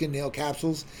the hair, skin, nail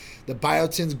capsules. The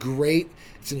biotin's great.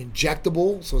 It's an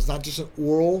injectable, so it's not just an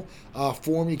oral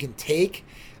form you can take.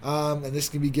 And this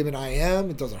can be given IM.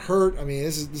 It doesn't hurt. I mean,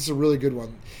 this is a really good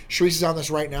one. Sharice is on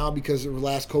this right now because of her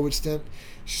last COVID stint.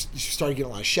 She started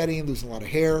getting a lot of shedding, losing a lot of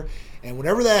hair. And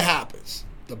whenever that happens,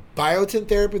 the biotin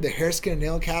therapy, the hair, skin, and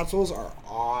nail capsules are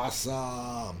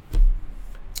awesome.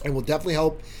 And will definitely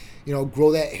help, you know,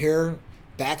 grow that hair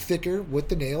back thicker with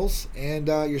the nails and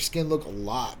your skin look a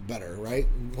lot better, right?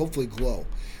 And hopefully glow.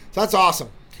 So that's awesome.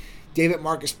 David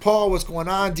Marcus Paul, what's going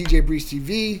on? DJ Breeze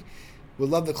TV. Would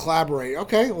love to collaborate.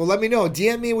 Okay, well, let me know.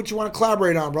 DM me what you want to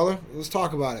collaborate on, brother. Let's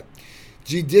talk about it.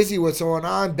 G Dizzy, what's going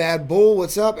on? Bad Bull,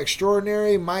 what's up?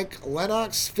 Extraordinary. Mike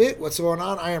Lennox, Fit, what's going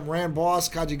on? I am Rand Boss.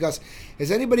 Kaji Gus. Has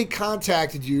anybody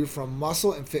contacted you from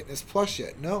Muscle and Fitness Plus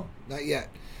yet? No, not yet.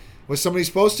 Was somebody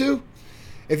supposed to?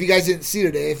 If you guys didn't see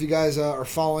today, if you guys are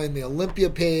following the Olympia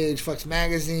page, Flex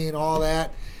Magazine, all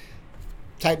that,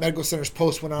 Type Medical Center's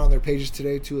post went out on their pages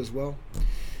today too as well.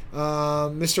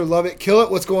 Mr. Love It, Kill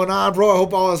It, what's going on, bro? I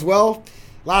hope all is well.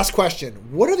 Last question.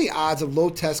 What are the odds of low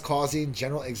test causing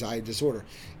general anxiety disorder?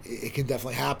 It can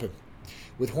definitely happen.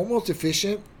 with hormones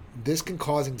deficient, this can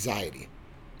cause anxiety.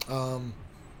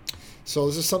 So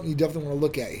this is something you definitely want to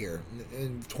look at here.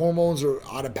 And if hormones are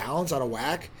out of balance, out of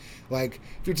whack, like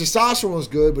if your testosterone was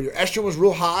good, but your estrogen was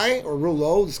real high or real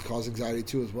low, this can cause anxiety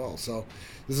too as well. So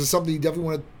this is something you definitely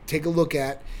want to take a look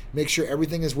at, make sure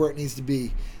everything is where it needs to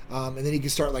be. And then you can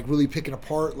start like really picking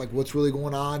apart like what's really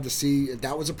going on to see if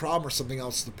that was a problem or something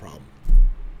else is the problem.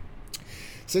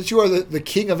 Since you are the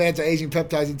king of anti-aging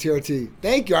peptides and TRT,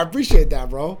 thank you. I appreciate that,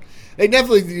 bro. They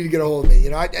definitely need to get a hold of me. You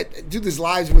know, I do these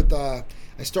lives with, I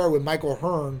started with Michael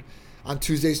Hearn on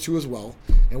Tuesdays too as well.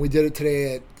 And we did it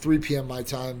today at 3 p.m. my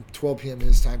time, 12 p.m.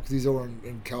 his time, because he's over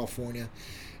in California.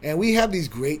 And we have these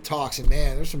great talks. And,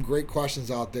 man, there's some great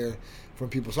questions out there from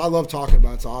people. So I love talking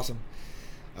about it. It's awesome.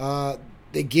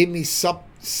 They gave me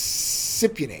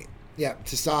Cypionate. Yeah,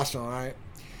 testosterone, all right.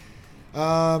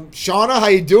 Shauna, how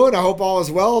you doing? I hope all is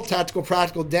well. Tactical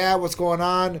Practical Dad, what's going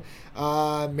on?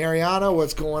 Mariana,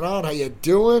 what's going on? How you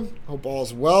doing? Hope all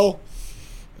is well.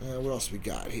 What else we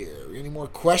got here? Any more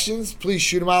questions? Please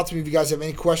shoot them out to me if you guys have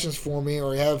any questions for me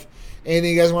or you have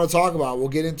anything you guys want to talk about. We'll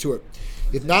get into it.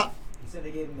 If not... You said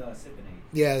they gave him the Cypionate.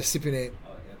 Yeah, the Cypionate.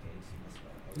 Oh,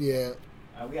 okay. Yeah.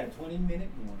 We got a 20-minute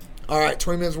warning. All right,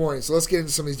 20 minutes warning. So let's get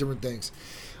into some of these different things.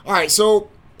 All right, so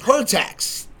heart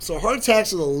attacks. So heart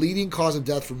attacks are the leading cause of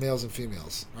death for males and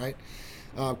females, right?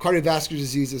 Cardiovascular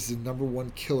disease is the number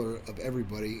one killer of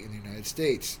everybody in the United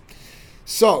States.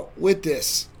 So with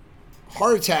this,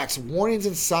 heart attacks, warnings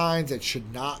and signs that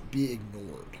should not be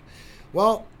ignored.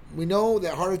 Well, we know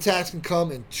that heart attacks can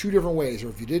come in two different ways, or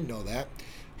if you didn't know that,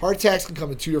 heart attacks can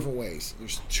come in two different ways.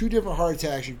 There's two different heart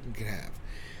attacks you can have.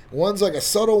 One's like a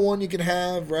subtle one you can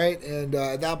have, right? And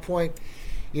at that point,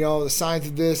 you know, the signs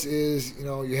of this is, you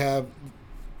know, you have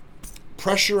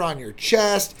pressure on your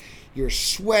chest, you're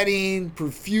sweating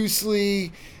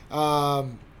profusely, you're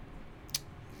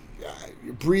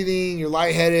breathing, you're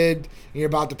lightheaded, and you're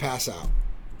about to pass out.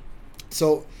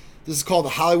 So this is called the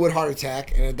Hollywood heart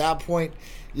attack. And at that point,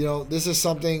 you know, this is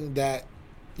something that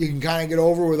you can kind of get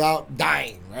over without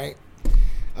dying, right?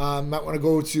 Might want to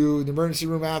go to the emergency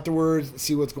room afterwards and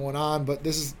see what's going on. But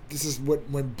this is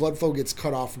when blood flow gets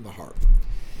cut off from the heart.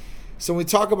 So when we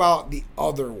talk about the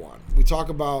other one, we talk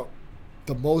about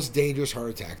the most dangerous heart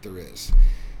attack there is.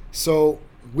 So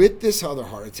with this other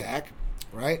heart attack,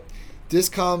 right, this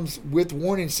comes with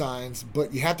warning signs,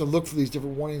 but you have to look for these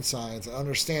different warning signs and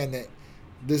understand that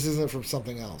this isn't from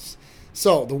something else.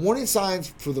 So the warning signs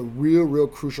for the real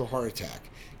crucial heart attack: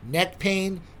 neck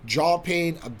pain, jaw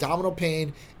pain, abdominal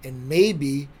pain, and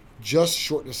maybe just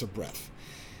shortness of breath.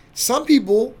 Some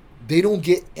people, they don't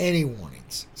get any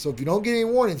warnings. So if you don't get any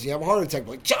warnings, you have a heart attack.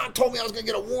 Like, John told me I was going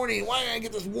to get a warning. Why did I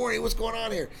get this warning? What's going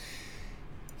on here?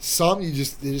 Some, they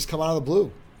just come out of the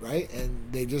blue, right?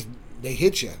 And they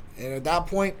hit you. And at that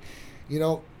point, you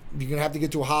know, you're going to have to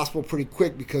get to a hospital pretty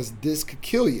quick because this could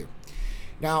kill you.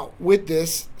 Now, with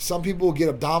this, some people will get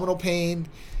abdominal pain,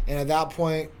 and at that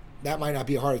point, that might not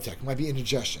be a heart attack. It might be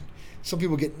indigestion. Some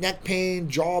people get neck pain,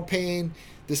 jaw pain.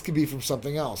 This could be from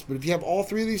something else. But if you have all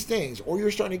three of these things, or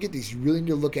you're starting to get these, you really need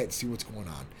to look at and see what's going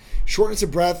on. Shortness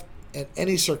of breath, in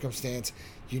any circumstance,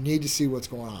 you need to see what's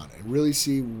going on and really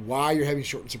see why you're having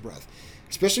shortness of breath,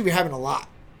 especially if you're having a lot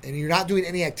and you're not doing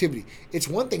any activity. It's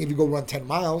one thing if you go run 10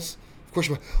 miles. Of course,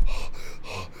 you're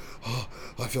like,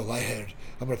 I feel lightheaded.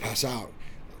 I'm going to pass out.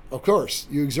 Of course,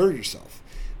 you exert yourself.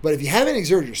 But if you haven't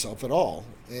exerted yourself at all,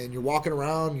 and you're walking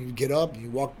around, and you get up, and you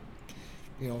walk,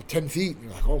 10 feet, and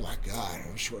you're like, oh my God,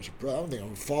 I'm short of breath. I don't think I'm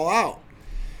going to fall out.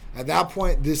 At that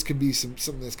point, this could be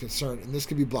something that's concerned, and this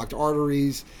could be blocked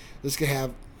arteries. This could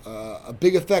have a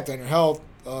big effect on your health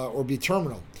or be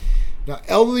terminal. Now,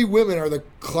 elderly women are the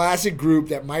classic group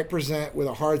that might present with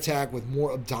a heart attack with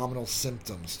more abdominal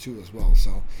symptoms too as well.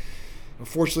 So,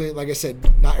 unfortunately, like I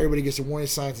said, not everybody gets the warning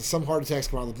signs, and some heart attacks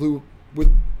come out of the blue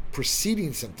with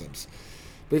preceding symptoms.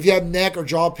 But if you have neck or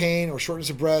jaw pain or shortness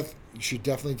of breath, you should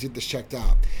definitely get this checked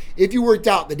out. If you worked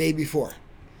out the day before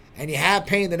and you have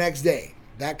pain the next day,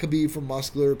 that could be from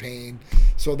muscular pain.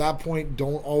 So at that point,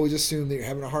 don't always assume that you're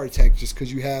having a heart attack just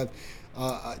because you have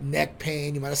neck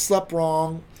pain. You might have slept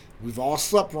wrong. We've all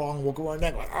slept wrong, woke up our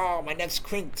neck, like, oh, my neck's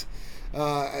crinked.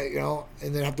 And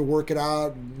then have to work it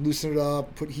out, loosen it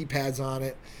up, put heat pads on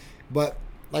it. But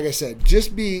like I said,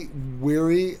 just be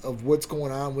wary of what's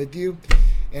going on with you.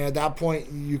 And at that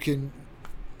point, you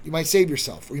might save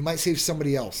yourself, or you might save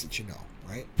somebody else that you know,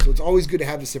 right? So it's always good to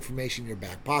have this information in your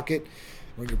back pocket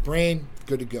or in your brain.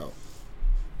 Good to go.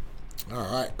 All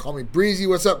right, call me Breezy.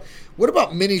 What's up? What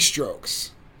about mini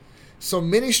strokes? So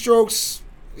mini strokes,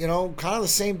 kind of the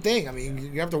same thing. I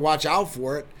mean, you have to watch out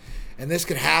for it. And this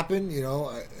could happen,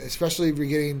 especially if you're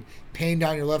getting pain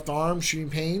down your left arm, shooting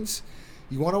pains.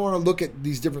 You want to look at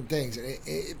these different things. And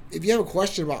if you have a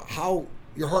question about how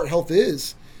your heart health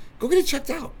is, go get it checked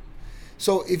out.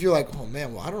 So if you're like, oh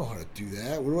man, well, I don't know how to do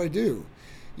that. What do I do?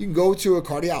 You can go to a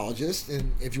cardiologist,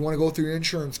 and if you want to go through your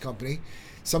insurance company,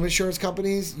 some insurance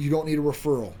companies, you don't need a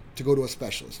referral to go to a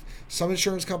specialist. Some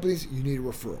insurance companies, you need a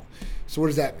referral. So what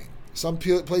does that mean? Some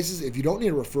places, if you don't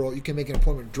need a referral, you can make an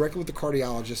appointment directly with the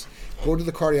cardiologist. Go to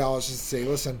the cardiologist and say,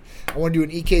 listen, I want to do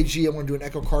an EKG, I want to do an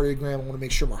echocardiogram, I want to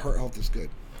make sure my heart health is good.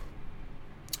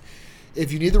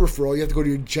 If you need the referral, you have to go to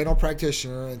your general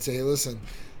practitioner and say, hey, listen,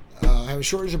 I have a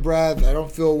shortness of breath, I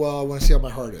don't feel well, I want to see how my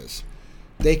heart is.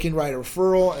 They can write a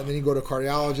referral, and then you go to a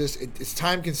cardiologist. It's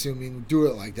time-consuming to do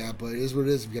it like that, but it is what it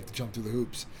is if you have to jump through the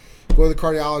hoops. Go to the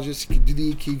cardiologist, you can do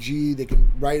the EKG, they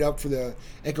can write up for the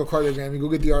echocardiogram, you go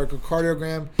get the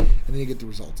echocardiogram, and then you get the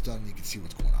results done, and you can see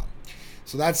what's going on.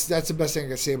 So that's the best thing I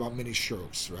can say about mini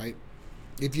strokes, right?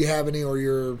 If you have any, or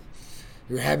you're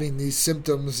having these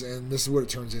symptoms, and this is what it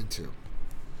turns into.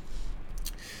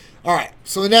 All right,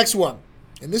 so the next one,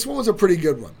 and this one was a pretty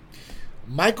good one.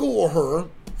 Michael Oher,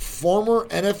 former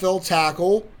NFL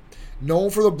tackle,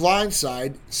 known for The Blind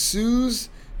Side, sues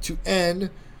to end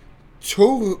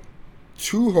Tuhoi's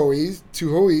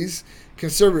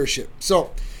conservatorship.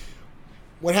 So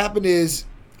what happened is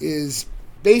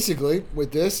basically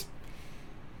with this,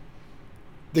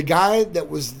 the guy that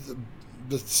was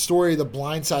the story of The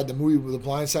Blind Side, the movie The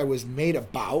Blind Side was made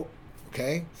about,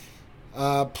 okay,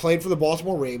 played for the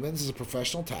Baltimore Ravens as a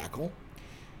professional tackle,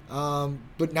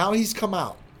 but now he's come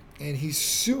out and he's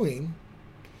suing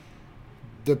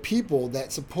the people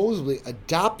that supposedly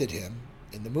adopted him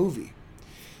in the movie.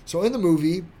 So in the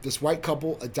movie, this white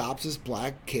couple adopts this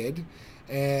black kid,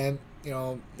 and they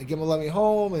give him a loving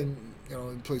home, and he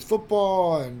plays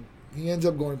football, and he ends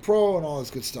up going pro and all this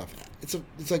good stuff. It's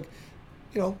like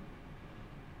a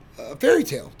fairy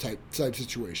tale type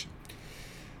situation.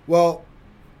 Well,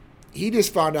 he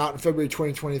just found out in February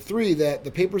 2023 that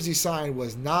the papers he signed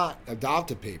was not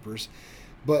adoptive papers,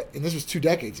 and this was 2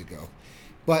 decades ago,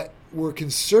 but were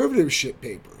conservatorship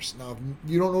papers. Now, if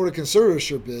you don't know what a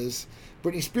conservatorship is,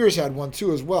 Britney Spears had one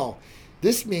too as well.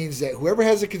 This means that whoever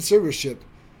has a conservatorship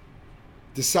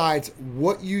decides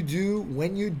what you do,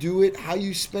 when you do it, how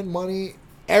you spend money,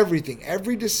 everything.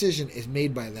 Every decision is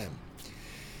made by them.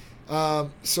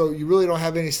 So you really don't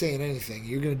have any say in anything.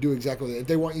 You're going to do exactly that. If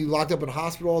they want you locked up in a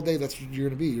hospital all day, that's what you're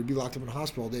going to be. You'll be locked up in a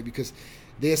hospital all day because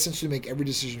they essentially make every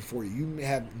decision for you. You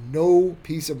have no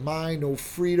peace of mind, no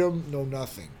freedom, no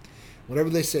nothing. Whatever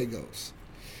they say goes.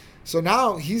 So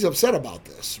now he's upset about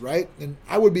this, right? And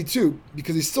I would be too,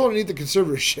 because he's still underneath the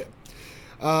conservatorship.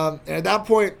 And at that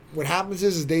point, what happens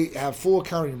is they have full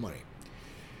accounting money.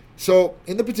 So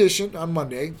in the petition on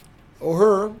Monday,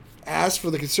 Oher asked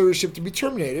for the conservatorship to be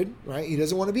terminated, right? He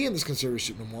doesn't want to be in this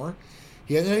conservatorship no more.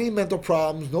 He hasn't had any mental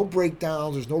problems, no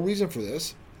breakdowns, there's no reason for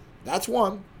this. That's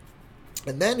one.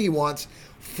 And then he wants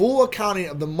full accounting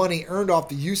of the money earned off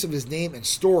the use of his name and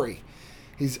story.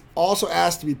 He's also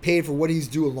asked to be paid for what he's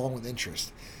due along with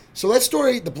interest. So that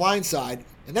story, The Blind Side,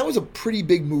 and that was a pretty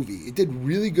big movie. It did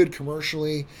really good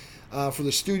commercially for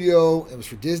the studio. It was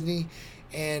for Disney.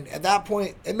 And at that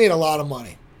point, it made a lot of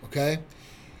money, okay?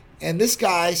 And this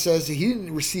guy says that he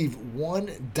didn't receive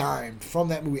one dime from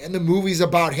that movie. And the movie's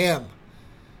about him.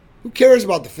 Who cares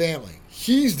about the family?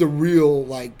 He's the real,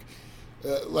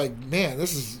 man,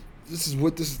 this is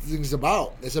what this thing's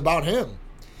about. It's about him.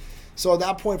 So at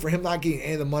that point, for him not getting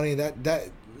any of the money,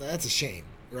 that's a shame,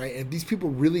 right? And if these people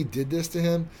really did this to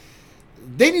him,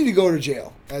 they need to go to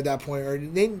jail at that point, or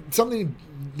something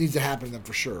needs to happen to them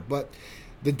for sure. But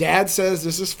the dad says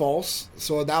this is false,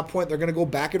 so at that point, they're going to go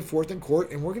back and forth in court,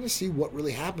 and we're going to see what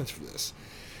really happens for this.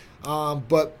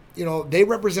 But they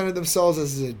represented themselves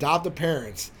as his adoptive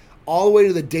parents all the way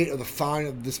to the date of the filing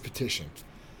of this petition.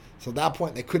 So at that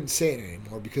point, they couldn't say it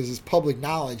anymore because it's public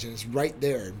knowledge, and it's right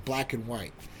there in black and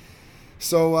white.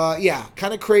 So,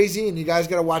 kind of crazy, and you guys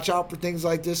got to watch out for things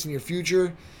like this in your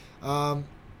future.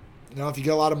 If you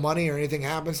get a lot of money or anything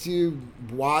happens to you,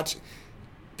 watch.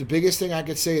 The biggest thing I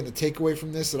could say and the takeaway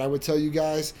from this that I would tell you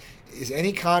guys is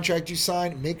any contract you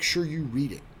sign, make sure you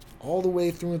read it all the way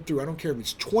through and through. I don't care if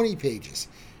it's 20 pages.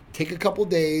 Take a couple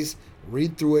days,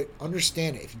 read through it,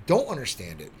 understand it. If you don't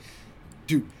understand it,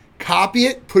 dude, copy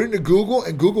it, put it into Google,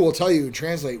 and Google will tell you and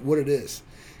translate what it is.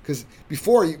 Because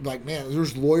before, you like, man,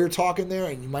 there's lawyer talk in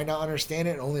there, and you might not understand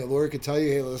it, and only a lawyer could tell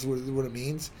you, hey, this is what it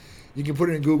means. You can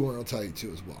put it in Google, and it'll tell you,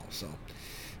 too, as well. So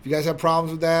if you guys have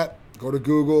problems with that, go to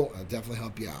Google. I'll definitely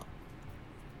help you out.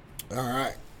 All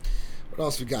right. What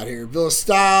else we got here? Villa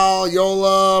Style,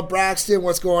 Yola, Braxton,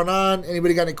 what's going on?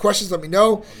 Anybody got any questions? Let me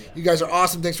know. You guys are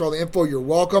awesome. Thanks for all the info. You're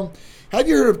welcome. Have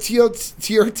you heard of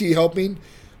TRT helping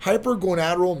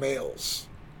hypergonadal males?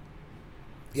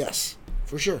 Yes,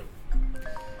 for sure.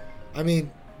 I mean,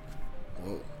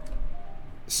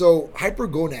 so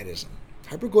hypergonadism.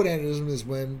 Hypergonadism is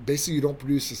when basically you don't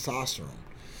produce testosterone.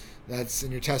 That's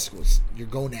in your testicles, your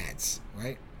gonads,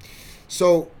 right?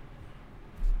 So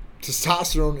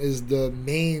testosterone is the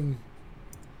main,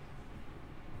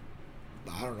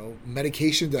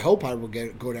 medication to help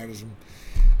hypergonadism.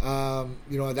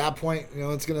 At that point,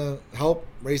 it's going to help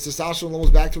raise testosterone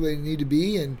levels back to where they need to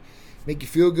be and make you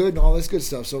feel good and all this good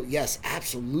stuff. So, yes,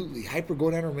 absolutely.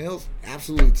 Hypergonadal males,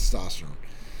 absolutely testosterone.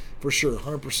 For sure,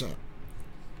 100%.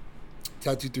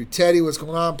 Tattoo 3 Teddy, what's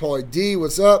going on? Paulie D,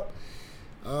 what's up?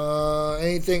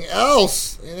 Anything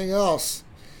else?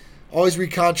 Always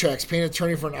read contracts. Pay an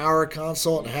attorney for an hour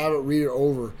consult and have it read it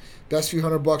over. Best few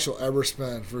 $100 you'll ever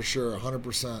spend, for sure,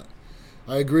 100%.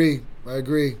 I agree.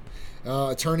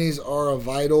 Attorneys are a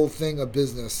vital thing of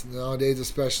business nowadays,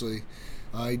 especially.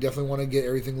 You definitely want to get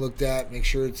everything looked at, make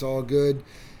sure it's all good,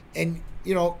 and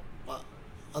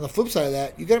on the flip side of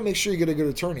that, you got to make sure you get a good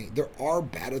attorney. There are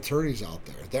bad attorneys out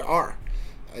there. There are.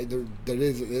 There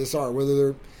are. Whether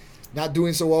they're not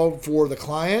doing so well for the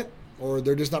client or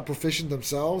they're just not proficient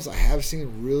themselves, I have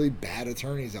seen really bad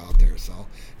attorneys out there. So,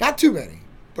 not too many,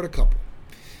 but a couple.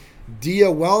 Dia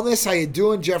Wellness, how you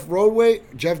doing? Jeff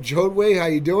Jodway, how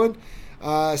you doing?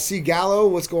 C. Gallo,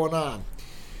 what's going on?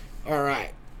 All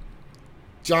right.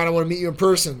 John, I want to meet you in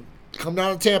person. Come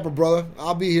down to Tampa, brother.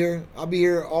 I'll be here. I'll be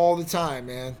here all the time,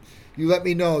 man. You let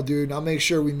me know, dude. I'll make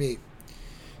sure we meet.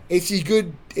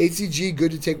 HCG,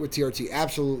 good to take with TRT.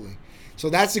 Absolutely. So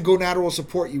that's the gonadal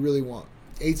support you really want.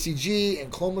 HCG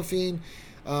and clomiphene,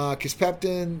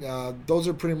 kisspeptin, those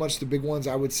are pretty much the big ones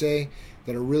I would say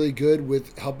that are really good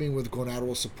with helping with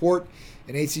gonadal support.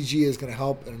 And HCG is going to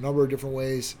help in a number of different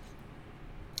ways.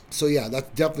 So yeah, that's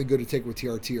definitely good to take with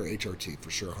TRT or HRT for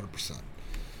sure, 100%.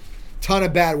 Ton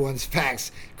of bad ones,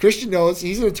 facts. Christian knows,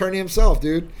 he's an attorney himself,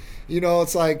 dude.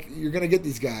 It's like you're going to get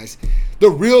these guys. The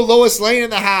real Lois Lane in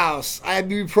the house.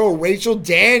 IMDb Pro, Rachel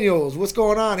Daniels. What's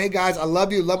going on? Hey, guys, I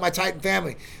love you. Love my Titan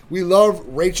family. We love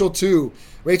Rachel, too.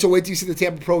 Rachel, wait till you see the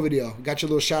Tampa Pro video. Got your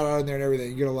little shout out in there and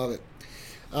everything. You're going to love it.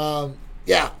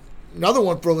 Yeah, another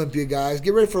one for Olympia, guys.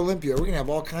 Get ready for Olympia. We're going to have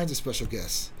all kinds of special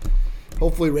guests.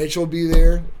 Hopefully Rachel will be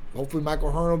there. Hopefully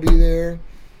Michael Hearn will be there.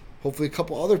 Hopefully a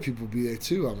couple other people will be there,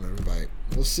 too. I'm going to invite.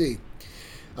 We'll see.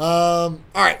 All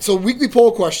right, so weekly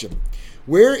poll question.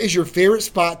 Where is your favorite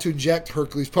spot to inject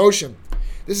Hercules Potion?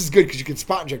 This is good because you can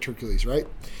spot inject Hercules, right?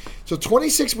 So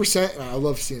 26%, and I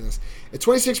love seeing this.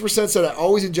 26% said I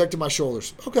always injected my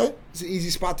shoulders. Okay, it's an easy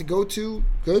spot to go to.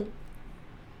 Good.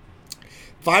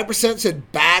 5%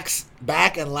 said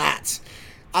back and lats.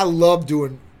 I love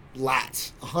doing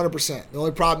lats, 100%. The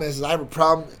only problem is I have a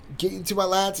problem getting to my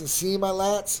lats and seeing my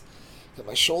lats. Got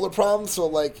my shoulder problem, so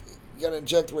you got to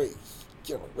inject right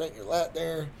in your lat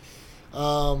there.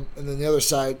 And then the other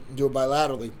side, do it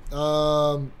bilaterally.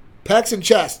 Pecs and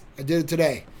chest. I did it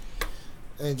today.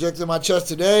 I injected my chest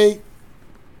today.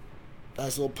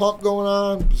 Nice little pump going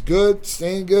on. It's good.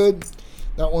 Staying good.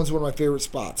 That one's one of my favorite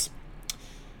spots.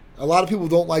 A lot of people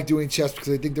don't like doing chest because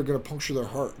they think they're going to puncture their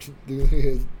heart.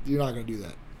 You're not going to do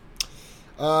that.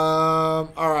 All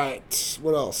right.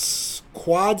 What else?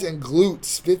 Quads and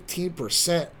glutes,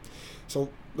 15%. So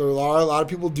there are a lot of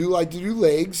people do like to do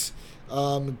legs.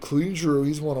 Including Drew,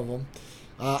 he's one of them.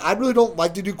 I really don't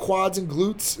like to do quads and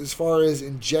glutes as far as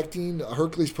injecting a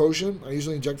Hercules Potion. I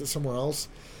usually inject it somewhere else,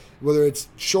 whether it's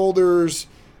shoulders,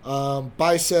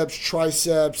 biceps,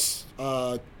 triceps,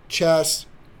 chest.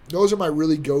 Those are my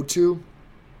really go-to.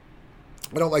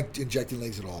 I don't like injecting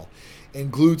legs at all.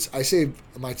 And glutes, I save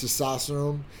my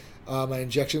testosterone, my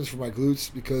injections for my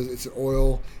glutes because it's an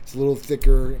oil, it's a little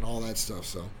thicker and all that stuff,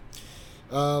 so.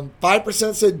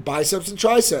 5% said biceps and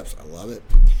triceps. I love it.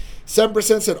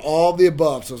 7% said all of the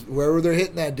above. So wherever they're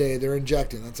hitting that day, they're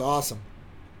injecting. That's awesome.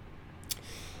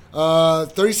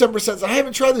 37% said, I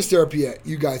haven't tried this therapy yet.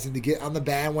 You guys need to get on the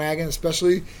bandwagon,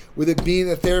 especially with it being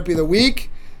the therapy of the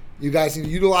week. You guys need to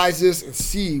utilize this and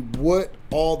see what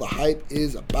all the hype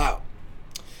is about.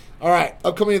 All right,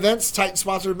 upcoming events, Titan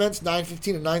sponsored events,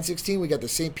 9/15 and 9/16. We got the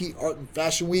St. Pete Art and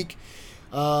Fashion Week.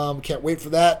 Can't wait for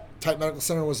that. Titan Medical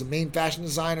Center was the main fashion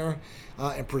designer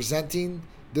and presenting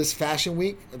this fashion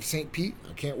week of St. Pete.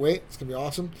 I can't wait. It's going to be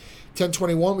awesome.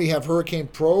 10/21, we have Hurricane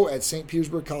Pro at St.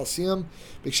 Petersburg Coliseum.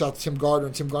 Big shout out to Tim Gardner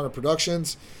and Tim Gardner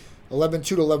Productions.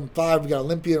 11/2 to 11/5, we got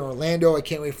Olympia in Orlando. I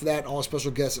can't wait for that. And all the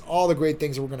special guests and all the great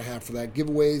things that we're going to have for that.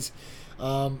 Giveaways.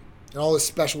 and all the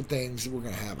special things that we're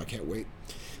going to have. I can't wait.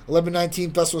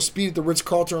 11/19 Festival Speed at the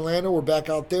Ritz-Carlton Orlando. We're back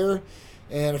out there.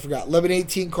 And I forgot,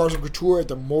 11/18 Cars and Couture at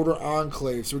the Motor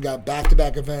Enclave. So we got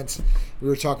back-to-back events. We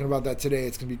were talking about that today.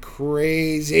 It's going to be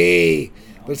crazy,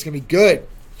 but it's going to be good.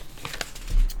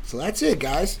 So that's it,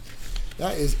 guys.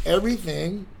 That is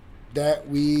everything that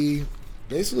we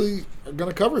basically are going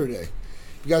to cover today.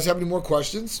 If you guys have any more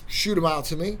questions, shoot them out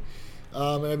to me,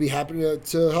 and I'd be happy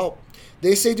to help.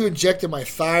 They say to inject in my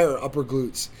thigh or upper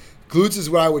glutes. Glutes is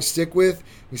what I would stick with.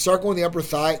 We start going the upper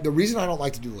thigh. The reason I don't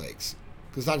like to do legs,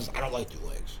 because I don't like to do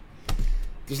legs.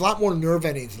 There's a lot more nerve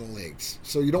endings in the legs.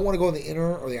 So you don't want to go in the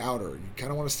inner or the outer. You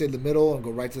kind of want to stay in the middle and go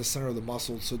right to the center of the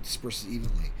muscle so it disperses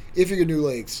evenly. If you're going to do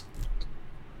legs.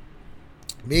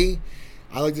 Me,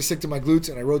 I like to stick to my glutes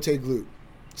and I rotate glute.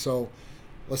 So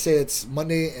let's say it's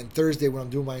Monday and Thursday when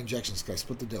I'm doing my injections because I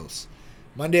split the dose.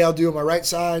 Monday I'll do my right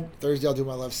side, Thursday I'll do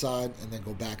my left side, and then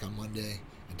go back on Monday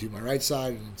and do my right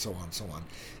side, and so on and so on.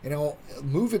 And I'll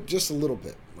move it just a little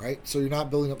bit, right? So you're not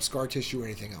building up scar tissue or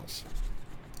anything else.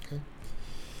 Okay.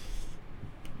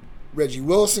 Reggie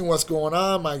Wilson, what's going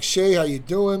on? Mike Shea, how you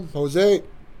doing? Jose.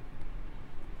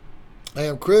 I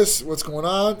am Chris, what's going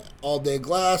on? All Day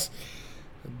Glass.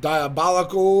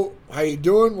 Diabolical, how you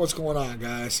doing? What's going on,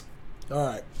 guys? All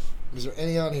right. Is there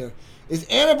any on here? Is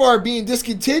Anavar being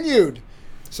discontinued?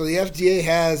 So the FDA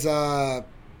has,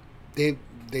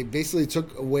 they basically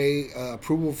took away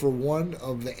approval for one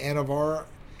of the Anavar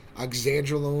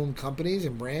oxandrolone companies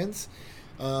and brands.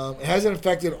 It hasn't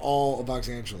affected all of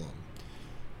oxandrolone.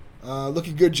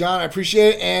 Looking good, John. I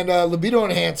appreciate it. And libido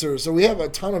enhancers. So we have a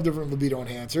ton of different libido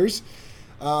enhancers.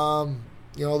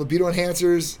 Libido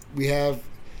enhancers we have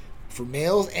for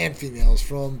males and females,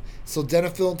 from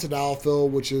sildenafil and tadalafil,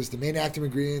 which is the main active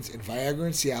ingredients in Viagra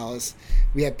and Cialis.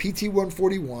 We have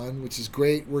PT141, which is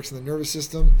great, works in the nervous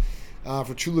system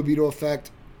for true libido effect.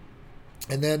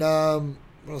 And then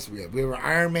what else do we have? We have our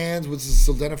Ironmans, which is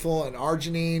sildenafil and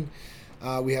arginine.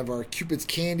 We have our Cupid's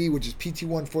Candy, which is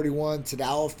PT141,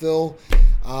 tadalafil.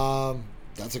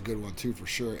 That's a good one too, for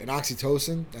sure. And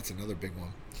oxytocin, that's another big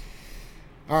one.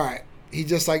 All right. He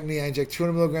just like me. I inject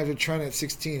 200 milligrams of Tren at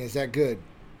 16. Is that good?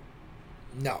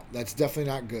 No, that's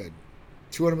definitely not good.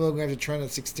 200 milligrams of Tren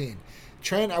at 16.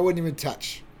 Tren, I wouldn't even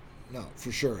touch. No,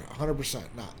 for sure. 100%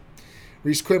 not.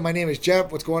 Reese Quinn, my name is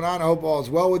Jeff. What's going on? I hope all is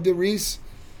well with you, Reese.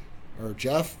 Or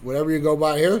Jeff, whatever you go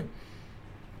by here.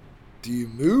 Do you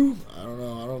move? I don't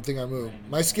know. I don't think I move.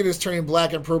 My skin is turning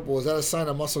black and purple. Is that a sign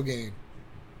of muscle gain?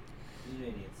 You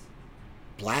idiots.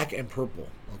 Black and purple.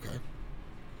 Okay.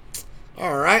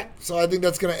 All right, so I think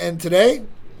that's going to end today.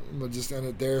 We'll just end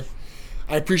it there.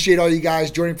 I appreciate all you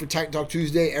guys joining for Titan Talk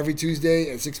Tuesday every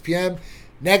Tuesday at 6 p.m.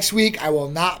 Next week, I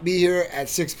will not be here at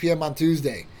 6 p.m. on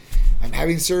Tuesday. I'm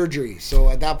having surgery, so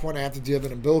at that point, I have to have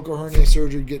an umbilical hernia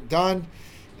surgery get done,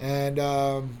 and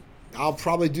I'll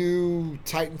probably do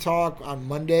Titan Talk on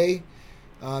Monday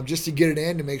just to get it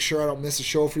in to make sure I don't miss a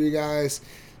show for you guys.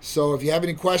 So if you have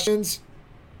any questions,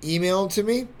 email them to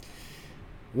me.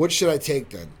 What should I take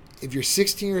then? If you're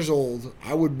 16 years old,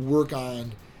 I would work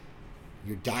on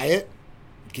your diet,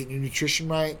 getting your nutrition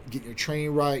right, getting your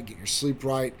training right, getting your sleep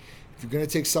right. If you're going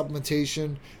to take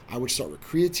supplementation, I would start with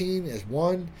creatine as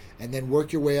one, and then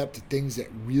work your way up to things that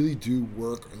really do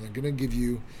work and they're going to give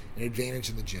you an advantage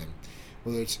in the gym.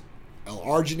 Whether it's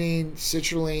L-arginine,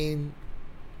 citrulline,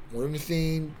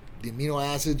 ornithine, the amino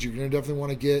acids you're going to definitely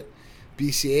want to get,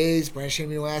 BCAAs, branched-chain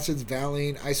amino acids,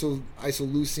 valine,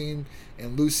 isoleucine,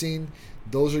 and leucine.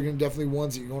 Those are definitely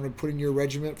ones that you're going to put in your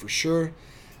regimen for sure.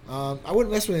 I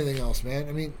wouldn't mess with anything else, man.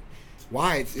 I mean,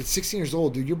 why? It's 16 years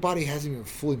old, dude. Your body hasn't even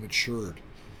fully matured.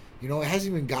 It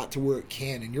hasn't even got to where it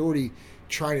can, and you're already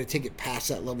trying to take it past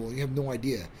that level, and you have no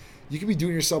idea. You could be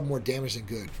doing yourself more damage than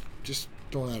good. Just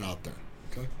throwing that out there,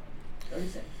 okay?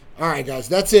 All right, guys.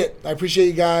 That's it. I appreciate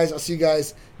you guys. I'll see you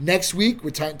guys next week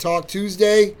with Titan Talk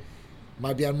Tuesday.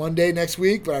 Might be on Monday next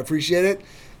week, but I appreciate it.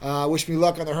 Wish me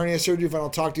luck on the hernia surgery if I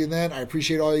don't talk to you then. I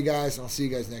appreciate all you guys, and I'll see you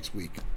guys next week.